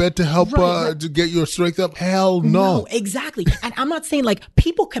get out of bed to help to get your strength up? Hell no. No, exactly. And I'm not saying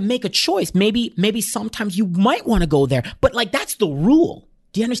people can make a choice. Maybe sometimes you might want to go there, but that's the rule.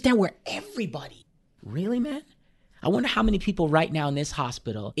 Do you understand? Where everybody, really, man? I wonder how many people right now in this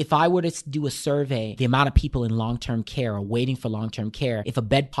hospital, if I were to do a survey, the amount of people in long-term care or waiting for long-term care, if a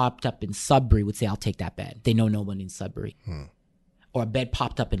bed popped up in Sudbury, would say, I'll take that bed. They know no one in Sudbury. Or a bed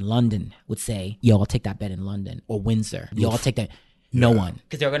popped up in London, would say, yo, I'll take that bed in London. Or Windsor, yo, I'll take that. No one.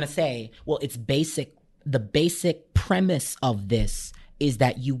 Because they're going to say, well, it's basic. The basic premise of this is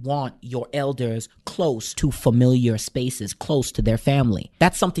that you want your elders close to familiar spaces, close to their family.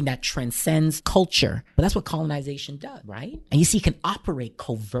 That's something that transcends culture. But that's what colonization does, right? And you see, it can operate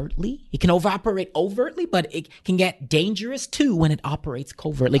covertly. It can operate overtly, but it can get dangerous too when it operates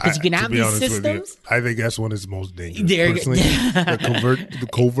covertly. Because you can have these systems. I think that's when it's most dangerous. Personally, the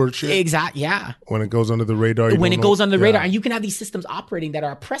covert shit. Exactly, yeah. When it goes under the radar. When it goes under the radar. And you can have these systems operating that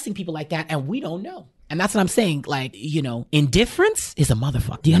are oppressing people like that, and we don't know. And that's what I'm saying. Like, you know, indifference is a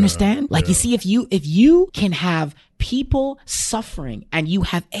motherfucker. Do you understand? Like, you see, if you can have people suffering and you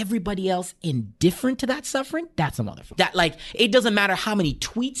have everybody else indifferent to that suffering, that's a motherfucker. That, like, it doesn't matter how many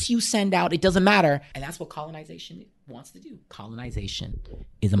tweets you send out. It doesn't matter. And that's what colonization wants to do. Colonization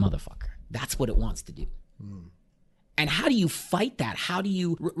is a motherfucker. That's what it wants to do. And how do you fight that? How do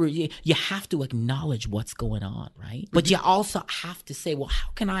you have to acknowledge what's going on, right? But you also have to say, well,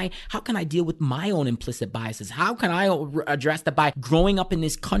 how can I deal with my own implicit biases? How can I address that? By growing up in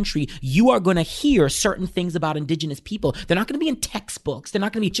this country, you are going to hear certain things about Indigenous people. They're not going to be in textbooks. They're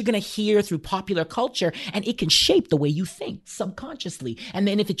not going to be, you're going to hear through popular culture, and it can shape the way you think subconsciously. And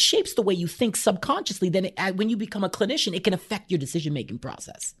then if it shapes the way you think subconsciously, then when you become a clinician, it can affect your decision-making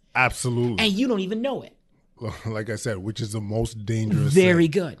process. Absolutely. And you don't even know it. Like I said, which is the most dangerous Very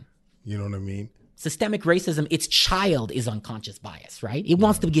thing. Good. You know what I mean? Systemic racism, its child is unconscious bias, right? It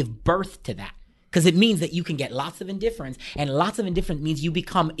wants to give birth to that because it means that you can get lots of indifference, and lots of indifference means you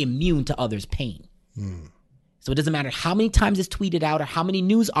become immune to others' pain. So it doesn't matter how many times it's tweeted out or how many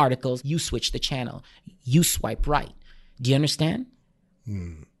news articles, you switch the channel. You swipe right. Do you understand?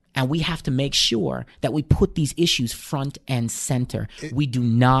 And we have to make sure that we put these issues front and center. We do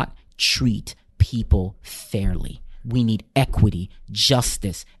not treat people fairly. We need equity,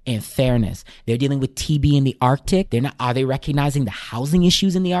 justice, and fairness. They're dealing with TB in the Arctic. Are they recognizing the housing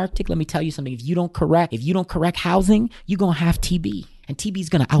issues in the Arctic? Let me tell you something. If you don't correct housing, you're going to have TB. And TB is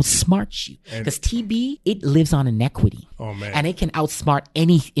going to outsmart you. Because TB, it lives on inequity. Oh, man. And it can outsmart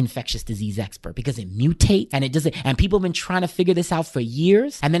any infectious disease expert because it mutates and it doesn't. And people have been trying to figure this out for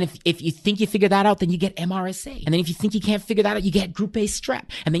years. And then if you think you figure that out, then you get MRSA. And then if you think you can't figure that out, you get group A strep.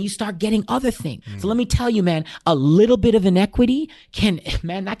 And then you start getting other things. So let me tell you, man, a little bit of inequity can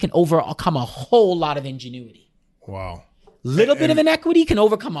overcome a whole lot of ingenuity. Wow. Little bit of inequity can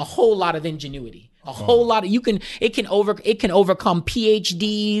overcome a whole lot of ingenuity. A whole lot of it can overcome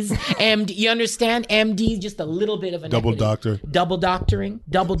PhDs, MD. You understand? MDs, just a little bit of inequity. Double doctoring.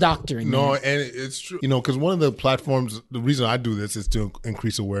 No, and it's true. You know, because one of the platforms, the reason I do this is to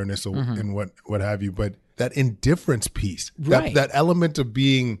increase awareness and what have you. But that indifference piece, right. that element of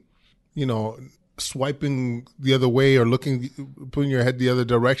being, you know, swiping the other way or putting your head the other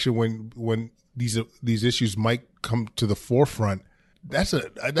direction when these issues might come to the forefront. That's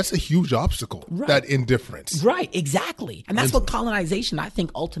a huge obstacle. Right. That indifference. Right, exactly. And that's what colonization, I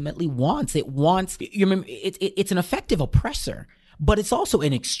think, ultimately wants. It wants, you remember, it's an effective oppressor, but it's also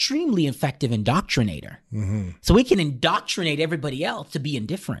an extremely effective indoctrinator. So it can indoctrinate everybody else to be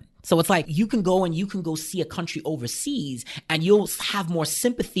indifferent. So it's like you can go see a country overseas and you'll have more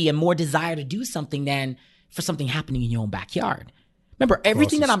sympathy and more desire to do something than for something happening in your own backyard. Remember,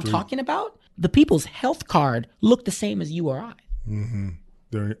 everything that I'm talking about, the people's health card look the same as you or I.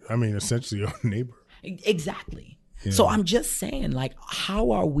 They're, essentially our neighbor. Exactly. Yeah. So I'm just saying, like,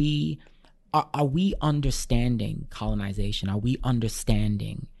 how are we understanding colonization? Are we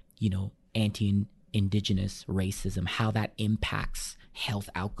understanding, anti-Indigenous racism, how that impacts health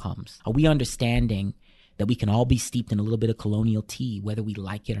outcomes? Are we understanding that we can all be steeped in a little bit of colonial tea, whether we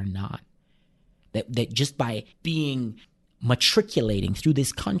like it or not? That just by matriculating through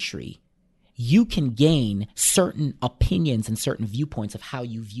this country, you can gain certain opinions and certain viewpoints of how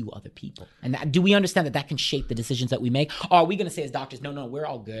you view other people. And do we understand that can shape the decisions that we make? Or are we going to say as doctors, no, we're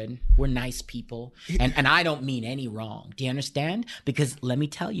all good. We're nice people. And I don't mean any wrong. Do you understand? Because let me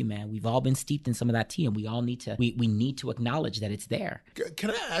tell you, man, we've all been steeped in some of that tea, and we all need to, we need to acknowledge that it's there.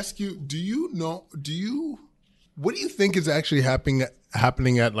 Can I ask you, what do you think is actually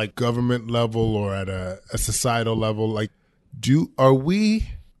happening at like government level or at a societal level? Like, are we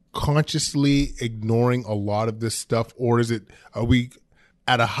consciously ignoring a lot of this stuff, or are we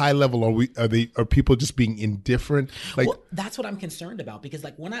at a high level, are people just being indifferent? Like, well, that's what I'm concerned about, because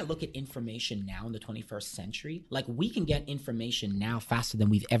like when I look at information now in the 21st century, like we can get information now faster than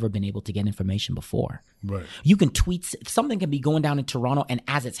we've ever been able to get information before. right. You can tweet, something can be going down in Toronto, and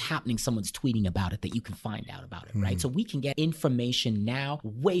as it's happening, someone's tweeting about it that you can find out about it, right? So we can get information now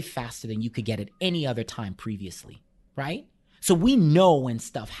way faster than you could get at any other time previously, right? So we know when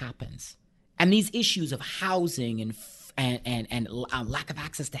stuff happens. And these issues of housing and lack of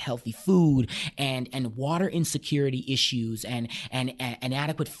access to healthy food and water insecurity issues and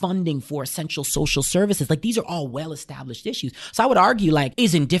adequate funding for essential social services, like these are all well-established issues. So I would argue, like,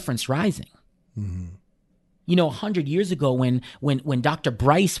 is indifference rising? Mm-hmm. You know, 100 years ago when Dr.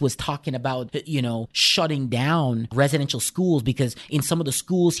 Bryce was talking about, you know, shutting down residential schools because in some of the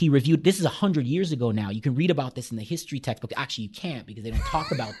schools he reviewed, this is 100 years ago now. You can read about this in the history textbook. Actually, you can't, because they don't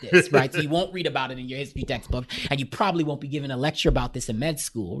talk about this, right? So you won't read about it in your history textbook, and you probably won't be given a lecture about this in med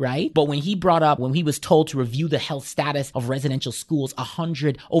school, right? But when he was told to review the health status of residential schools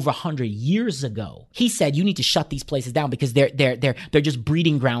over 100 years ago, he said, you need to shut these places down because they're just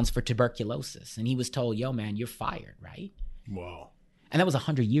breeding grounds for tuberculosis. And he was told, yo, man, you're fired, right? Wow. And that was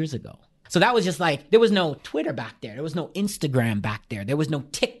 100 years ago. So that was just like, there was no Twitter back there. There was no Instagram back there. There was no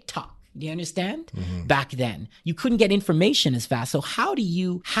TikTok. Do you understand? Mm-hmm. Back then, you couldn't get information as fast. So how do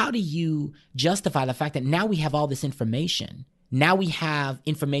you justify the fact that now we have all this information? Now we have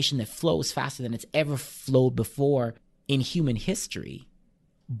information that flows faster than it's ever flowed before in human history.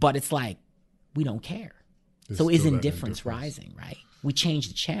 But it's like, we don't care. So is indifference rising, right? We changed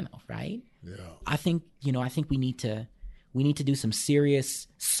the channel, right? Yeah. I think we need to do some serious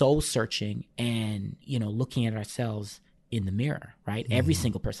soul searching and, you know, looking at ourselves in the mirror, right? Mm-hmm. Every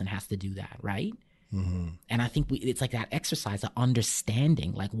single person has to do that, right? Mm-hmm. And I think it's like that exercise of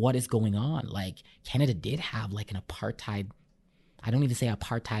understanding, like, what is going on. Like, Canada did have like an apartheid, I don't even say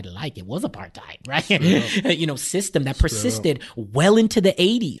apartheid, like it was apartheid, right? You know, system that persisted well into the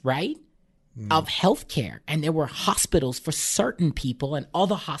 80s, right? Of healthcare, and there were hospitals for certain people and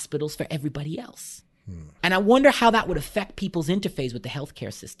other hospitals for everybody else. And I wonder how that would affect people's interface with the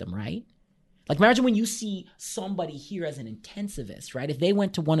healthcare system, right? Like, imagine when you see somebody here as an intensivist, right? If they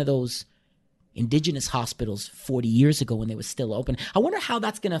went to one of those Indigenous hospitals 40 years ago when they were still open, I wonder how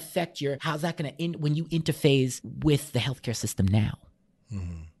that's going to affect how's that going to, when you interface with the healthcare system now?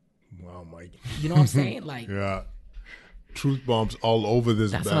 Wow, Mike. You know what I'm saying? Like, yeah. Truth bombs all over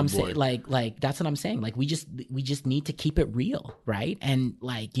this. That's bad what I'm boy. saying. Like that's what I'm saying. Like, we just need to keep it real, right? And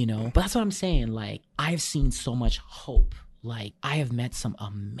like, you know, but that's what I'm saying. Like, I've seen so much hope. Like, I have met some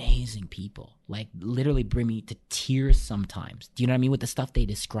amazing people, like literally bring me to tears sometimes. Do you know what I mean? With the stuff they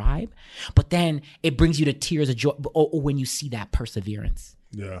describe, but then it brings you to tears of joy or when you see that perseverance.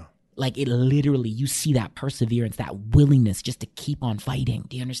 Yeah. Like, it literally, you see that perseverance, that willingness just to keep on fighting.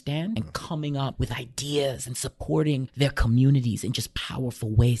 Do you understand? And coming up with ideas and supporting their communities in just powerful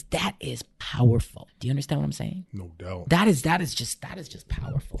ways. That is powerful. Do you understand what I'm saying? No doubt. That is just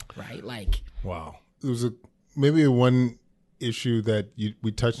powerful, right? Like, wow. It was maybe one issue that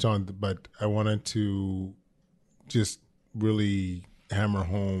we touched on, but I wanted to just really hammer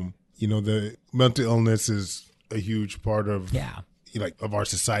home. You know, the mental illness is a huge part of of our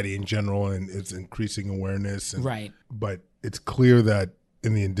society in general, and it's increasing awareness. And, right. But it's clear that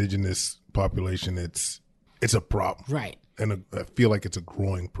in the Indigenous population, it's a problem. Right. And I feel like it's a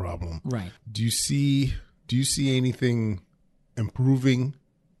growing problem. Right. Do you see anything improving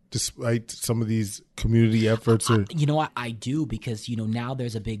despite some of these community efforts? Or you know what, I do, because, you know, now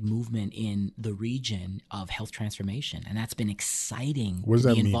there's a big movement in the region of health transformation, and that's been exciting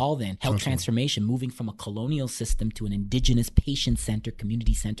to be involved in. Health transformation, moving from a colonial system to an Indigenous, patient-centered,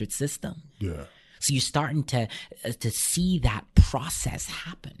 community-centered system. Yeah. So you're starting to see that process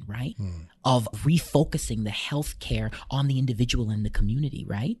happen, right? Of refocusing the healthcare on the individual and the community,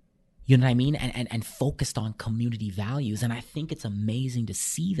 right? You know what I mean? And focused on community values. And I think it's amazing to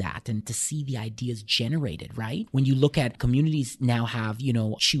see that and to see the ideas generated, right? When you look at communities now have, you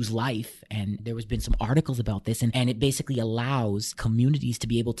know, Choose Life, and there has been some articles about this, and it basically allows communities to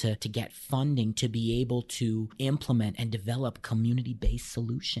be able to get funding to be able to implement and develop community-based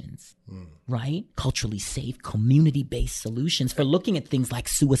solutions, right? Culturally safe, community-based solutions for looking at things like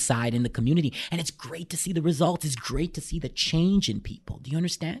suicide in the community. And it's great to see the results. It's great to see the change in people. Do you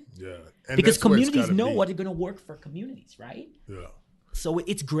understand? Yeah. And because communities know what are going to work for communities, right? Yeah. So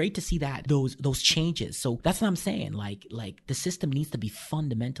it's great to see that those changes. So that's what I'm saying. Like the system needs to be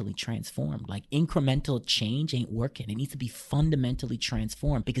fundamentally transformed. Like, incremental change ain't working. It needs to be fundamentally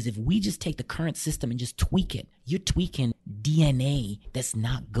transformed, because if we just take the current system and just tweak it, you're tweaking DNA that's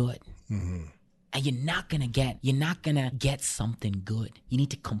not good. Mm-hmm. And you're not gonna get something good. You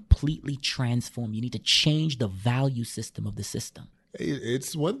need to completely transform. You need to change the value system of the system.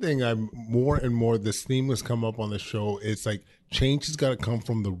 It's one thing I'm more and more, this theme has come up on the show. It's like change has got to come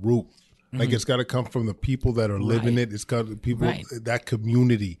from the root. Like it's got to come from the people that are living it. It's got people, that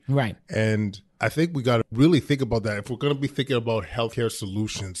community. Right. And I think we got to really think about that if we're going to be thinking about healthcare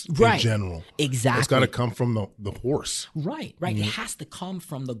solutions in general. Exactly. It's got to come from the horse. Right. It has to come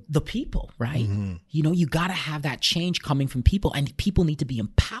from the people, right? You know, you got to have that change coming from people, and people need to be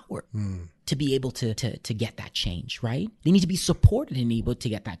empowered to be able to get that change, right? They need to be supported and able to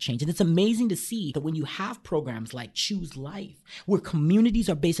get that change. And it's amazing to see that when you have programs like Choose Life, where communities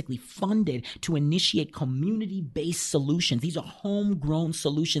are basically funded to initiate community-based solutions. These are homegrown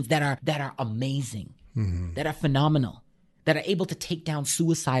solutions that are amazing, that are phenomenal, that are able to take down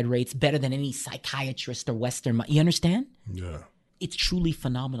suicide rates better than any psychiatrist or Western. You understand? Yeah. It's truly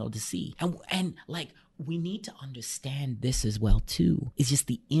phenomenal to see. And like, we need to understand this as well too. It's just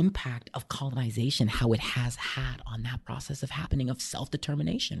the impact of colonization, how it has had on that process of happening of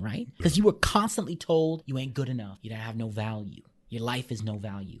self-determination, right? Because you were constantly told you ain't good enough. You don't have no value. Your life is no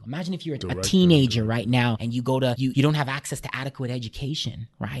value. Imagine if you're a teenager right now and you don't have access to adequate education,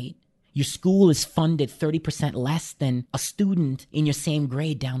 right? Your school is funded 30% less than a student in your same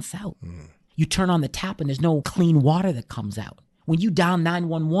grade down south. You turn on the tap and there's no clean water that comes out. When you dial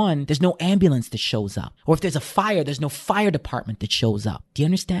 911, there's no ambulance that shows up. Or if there's a fire, there's no fire department that shows up. Do you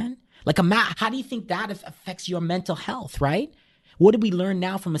understand? Like, how do you think that affects your mental health, right? What did we learn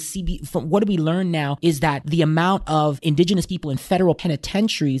now what do we learn now is that the amount of Indigenous people in federal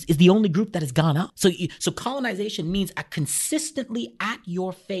penitentiaries is the only group that has gone up. So colonization means a consistently at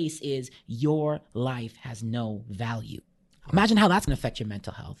your face is your life has no value. Imagine how that's going to affect your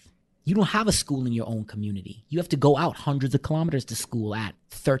mental health. You don't have a school in your own community. You have to go out hundreds of kilometers to school at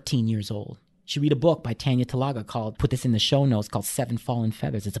 13 years old. You should read a book by Tanya Talaga called, put this in the show notes, called Seven Fallen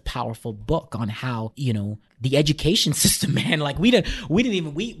Feathers. It's a powerful book on how, the education system, man, like we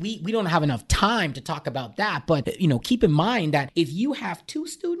don't have enough time to talk about that. But, keep in mind that if you have two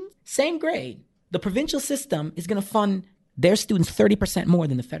students, same grade, the provincial system is going to fund their students 30% more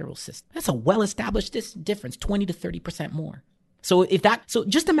than the federal system. That's a well-established difference, 20 to 30% more. So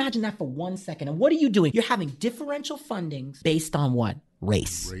just imagine that for 1 second. And what are you doing? You're having differential fundings based on what?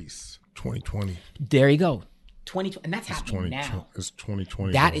 Race. 2020. There you go. 2020. And that's happening now. It's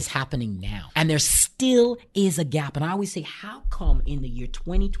 2020. That is happening now. And there still is a gap. And I always say, how come in the year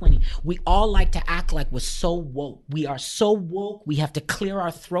 2020, we all like to act like we're so woke? We are so woke, we have to clear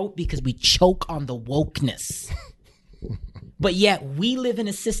our throat because we choke on the wokeness. But yet we live in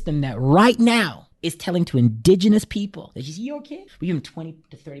a system that right now is telling to Indigenous people that your kid, we give them 20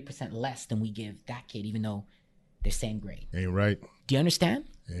 to 30% less than we give that kid, even though they're same grade. Ain't right. Do you understand?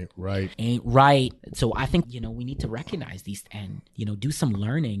 Ain't right. So I think, we need to recognize these and, do some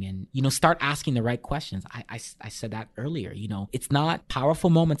learning and, start asking the right questions. I said that earlier, it's not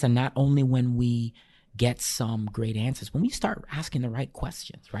powerful moments and not only when we get some great answers, when we start asking the right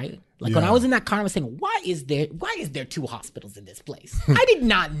questions, right? Like when I was in that car, I was saying, why is there two hospitals in this place? I did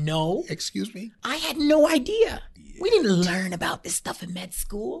not know. Excuse me? I had no idea. We didn't learn about this stuff in med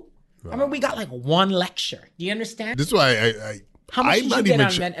school. I remember we got like one lecture. Do you understand? This is why how much did you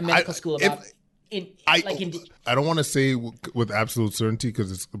get on medical school about? I don't want to say with absolute certainty because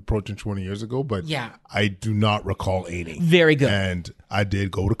it's approaching 20 years ago, but I do not recall any. Very good. And I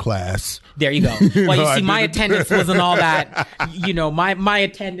did go to class. There you go. Well, you see, my attendance wasn't all that, my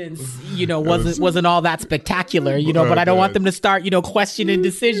attendance, wasn't all that spectacular, but I don't want them to start, questioning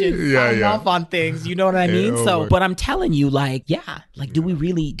decisions off on things. You know what I mean? But I'm telling you, do we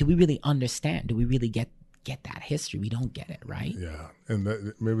really understand? Do we really get that history? We don't get it, right? Yeah. And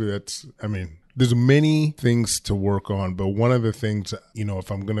there's many things to work on, but one of the things,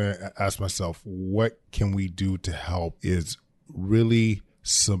 if I'm going to ask myself, what can we do to help is really,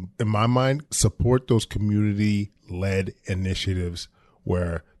 in my mind, support those community-led initiatives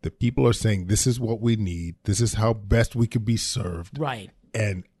where the people are saying, this is what we need. This is how best we could be served. Right.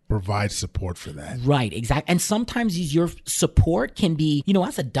 And provide support for that. Right, exactly. And sometimes your support can be,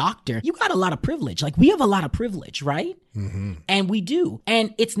 as a doctor, you got a lot of privilege. Like we have a lot of privilege, right? Mm-hmm. And we do.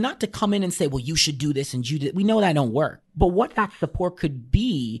 And it's not to come in and say, well, you should do this and you do. We know that don't work. But what that support could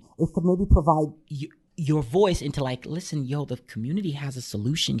be is to maybe provide your voice into listen, the community has a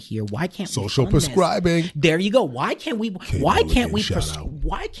solution here. Why can't social prescribing? There you go. Why can't we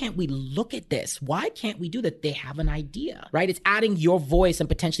why can't we look at this? Why can't we do that? They have an idea, right? It's adding your voice and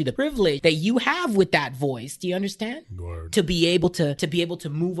potentially the privilege that you have with that voice. Do you understand? Word. To be able to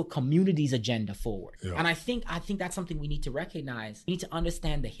move a community's agenda forward. Yeah. And I think that's something we need to recognize. We need to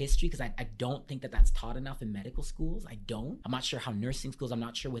understand the history, because I don't think that that's taught enough in medical schools. I don't. I'm not sure how nursing schools, I'm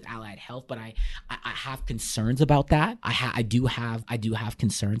not sure with allied health, but I have concerns about that. I do have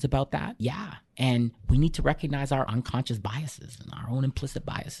concerns about that. Yeah. And we need to recognize our unconscious biases and our own implicit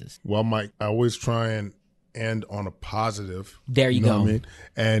biases. Well, Mike, I always try and end on a positive. There you go. What I mean?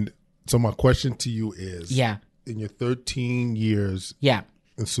 And so my question to you is, yeah, in your 13 years yeah,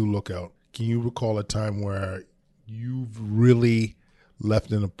 in Sioux Lookout, can you recall a time where you've really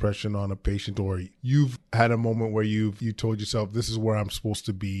left an impression on a patient, or you've had a moment where you told yourself, this is where I'm supposed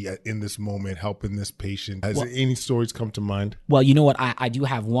to be in this moment, helping this patient? Has any stories come to mind? Well, you know what? I do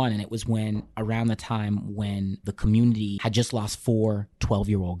have one, and it was around the time when the community had just lost 4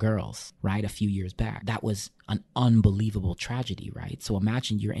 12-year-old girls, right? A few years back. That was an unbelievable tragedy, right? So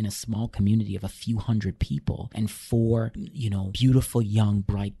imagine you're in a small community of a few hundred people, and 4, beautiful, young,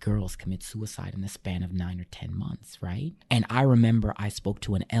 bright girls commit suicide in the span of 9 or 10 months, right? And I remember I spoke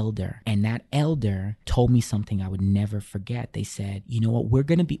to an elder, and that elder told me something I would never forget. They said, you know what? We're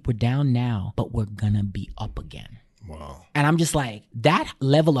down now, but we're gonna be up again. Wow. And I'm just like, that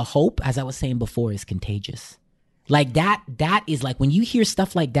level of hope, as I was saying before, is contagious. Like that is like, when you hear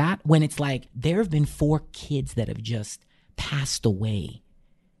stuff like that, when it's like, there have been 4 kids that have just passed away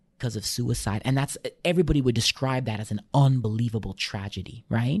because of suicide. And everybody would describe that as an unbelievable tragedy,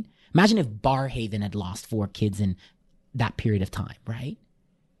 right? Imagine if Barhaven had lost 4 kids in that period of time, right?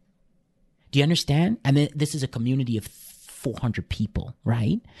 Do you understand? And this is a community of 400 people,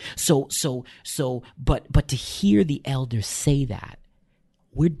 right? But to hear the elders say that,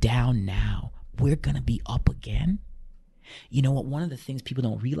 we're down now, we're gonna be up again. You know what? One of the things people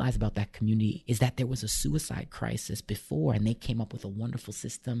don't realize about that community is that there was a suicide crisis before, and they came up with a wonderful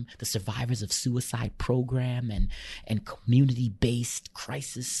system, the Survivors of Suicide program, and community-based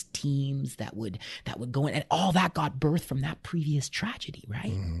crisis teams that would go in, and all that got birthed from that previous tragedy,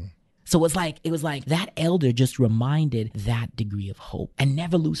 right? Mm-hmm. So it was like that elder just reminded that degree of hope, and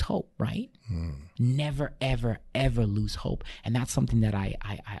never lose hope, right? Never, ever, ever lose hope. And that's something that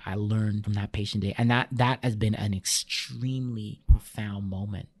I learned from that patient day. And that has been an extremely profound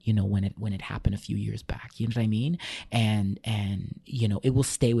moment, when it happened a few years back. You know what I mean? And it will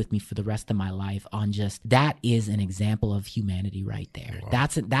stay with me for the rest of my life on just, that is an example of humanity right there. Wow.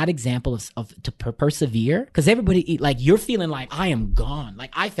 That's that example of to persevere. Because everybody, like, you're feeling like, I am gone.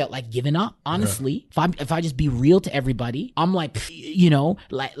 Like, I felt like giving up, honestly. Yeah. If I just be real to everybody, I'm like,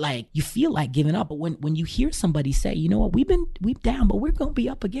 like you feel like giving up. But when you hear somebody say, you know what, we've down, but we're going to be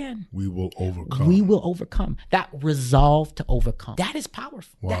up again. We will overcome. We will overcome. That resolve to overcome. That is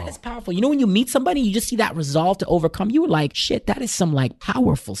powerful. Wow. That is powerful. When you meet somebody, you just see that resolve to overcome. You were like, shit, that is some like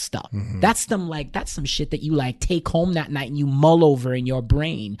powerful stuff. Mm-hmm. That's some shit that you like take home that night and you mull over in your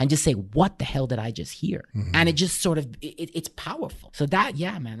brain and just say, what the hell did I just hear? Mm-hmm. And it just sort of, it's powerful. So that,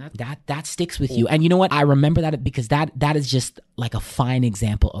 yeah, man, that sticks with you. And you know what? I remember that because that is just like a fine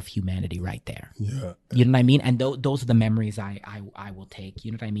example of humanity right there. Yeah. You know what I mean? And those are the memories I will take.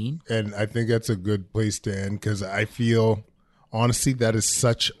 You know what I mean? And I think that's a good place to end, because I feel, honestly, that is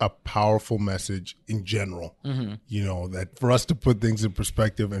such a powerful message in general. Mm-hmm. That for us to put things in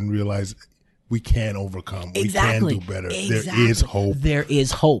perspective and realize we can overcome. Exactly. We can do better. Exactly. There is hope. There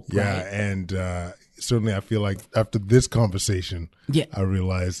is hope. Yeah. Right? And certainly I feel like after this conversation, yeah, I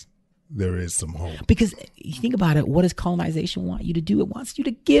realize there is some hope. Because you think about it, what does colonization want you to do? It wants you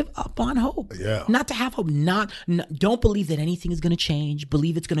to give up on hope. Yeah. Not to have hope. Don't believe that anything is going to change.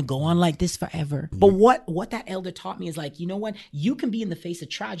 Believe it's going to go on like this forever. Yeah. But what that elder taught me is like, you know what? You can be in the face of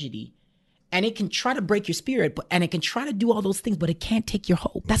tragedy, and it can try to break your spirit, and it can try to do all those things, but it can't take your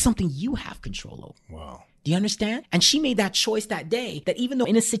hope. That's something you have control over. Wow. Do you understand? And she made that choice that day, that even though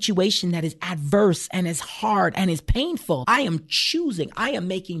in a situation that is adverse and is hard and is painful, I am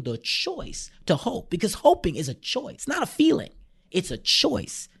making the choice to hope, because hoping is a choice. It's not a feeling. It's a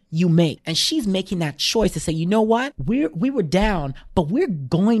choice you make. And she's making that choice to say, you know what? We were down, but we're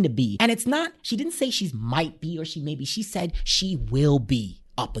going to be. And it's not, she didn't say she might be or she may be. She said she will be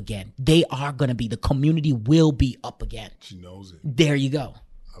up again. They are going to be. The community will be up again. She knows it. There you go.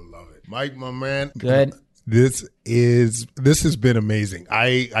 I love it. Mike, my man. Good. This has been amazing.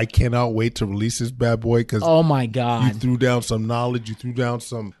 I cannot wait to release this bad boy, because oh my God, you threw down some knowledge, you threw down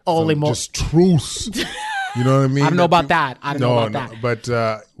some just truths. You know what I mean? I don't know about that. But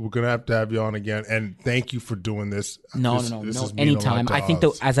We're going to have you on again. And thank you for doing this. No. Anytime. I think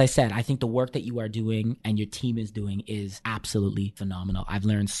as I said, I think the work that you are doing and your team is doing is absolutely phenomenal. I've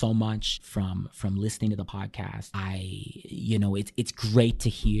learned so much from listening to the podcast. It's great to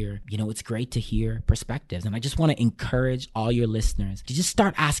hear, it's great to hear perspectives. And I just want to encourage all your listeners to just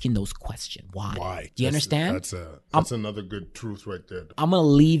start asking those questions. Why? Do you understand? That's another good truth right there. I'm going to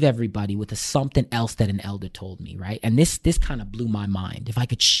leave everybody with something else that an elder told me, right? And this kind of blew my mind. If I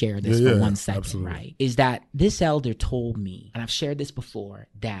could share this for 1 second, absolutely. Right? Is that this elder told me, and I've shared this before,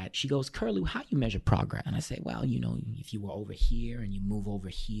 that she goes, Kirlew, how do you measure progress? And I say, well, if you were over here and you move over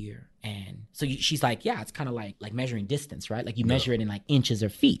here. And so she's like, yeah, it's kind of like measuring distance, right? Like you measure it in like inches or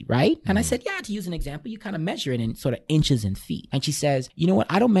feet, right? And I said, yeah, to use an example, you kind of measure it in sort of inches and feet. And she says, you know what?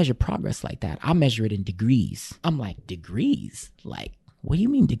 I don't measure progress like that. I measure it in degrees. I'm like, degrees? Like, what do you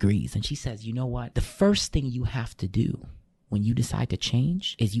mean degrees? And she says, you know what? The first thing you have to do when you decide to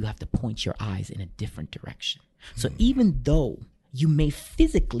change is you have to point your eyes in a different direction. So even though you may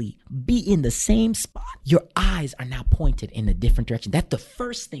physically be in the same spot, your eyes are now pointed in a different direction. That's the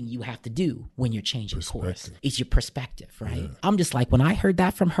first thing you have to do when you're changing course, is your perspective, right? Yeah. I'm just like, when I heard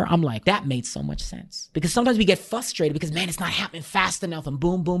that from her, I'm like, that made so much sense. Because sometimes we get frustrated because, man, it's not happening fast enough and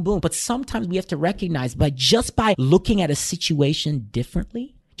boom, boom, boom. But sometimes we have to recognize just by looking at a situation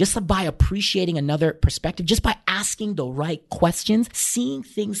differently, just by appreciating another perspective, just by asking the right questions, seeing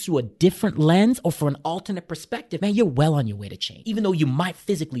things through a different lens or for an alternate perspective, man, you're well on your way to change, even though you might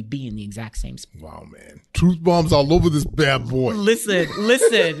physically be in the exact same spot. Wow, man. Truth bombs all over this bad boy. Listen.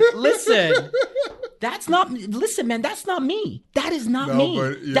 Listen, man, that's not me. That is not me.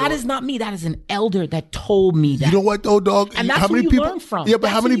 That is not me. That is an elder that told me that. You know what, though, dog? And that's who you learn from. Yeah, but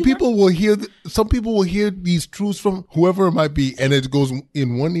how many people will hear, some people will hear these truths from whoever it might be, and it goes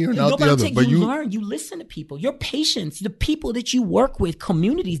in one ear and out the other. But you learn, you listen to people. Your patients, the people that you work with,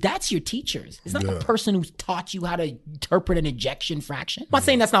 communities, that's your teachers. It's not the person who's taught you how to interpret an ejection fraction. I'm not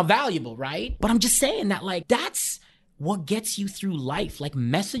saying that's not valuable, right? But I'm just saying that, like, that's what gets you through life. Like,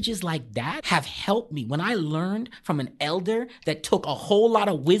 messages like that have helped me. When I learned from an elder that took a whole lot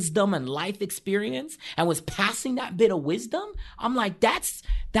of wisdom and life experience and was passing that bit of wisdom, I'm like, that's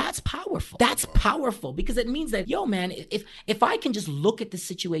powerful. That's powerful, because it means that, yo, man, if I can just look at the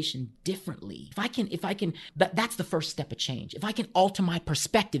situation differently, if I can, that's the first step of change. If I can alter my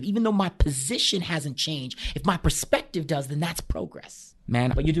perspective, even though my position hasn't changed, if my perspective does, then that's progress.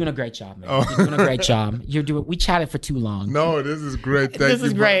 Man, but you're doing a great job, man. You're doing a great job. We chatted for too long. No, this is great. This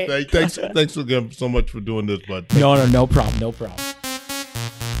is great. Thanks again so much for doing this, bud. No problem.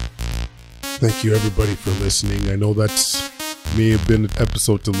 Thank you, everybody, for listening. I know that's may have been an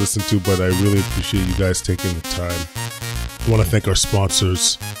episode to listen to, but I really appreciate you guys taking the time. I want to thank our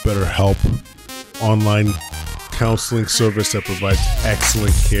sponsors, BetterHelp, online counseling service that provides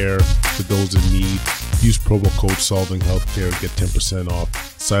excellent care to those in need. Use promo code SolvingHealthcare and get 10%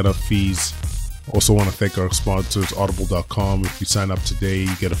 off. Sign up fees. Also want to thank our sponsors, Audible.com. If you sign up today,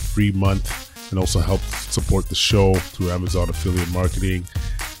 you get a free month and also help support the show through Amazon affiliate marketing.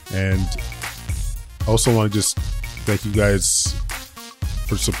 And I also want to just thank you guys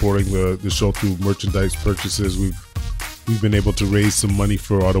for supporting the show through merchandise purchases. We've been able to raise some money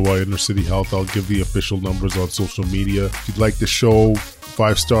for Ottawa Inner City Health. I'll give the official numbers on social media. If you'd like the show,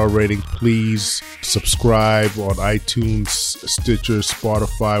 5-star rating, please subscribe on iTunes, Stitcher,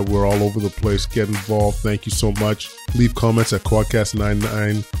 Spotify. We're all over the place. Get involved. Thank you so much. Leave comments at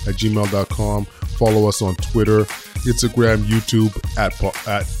quadcast99@gmail.com. Follow us on Twitter, Instagram, YouTube at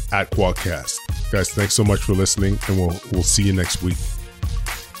Quadcast. Guys, thanks so much for listening, and we'll see you next week.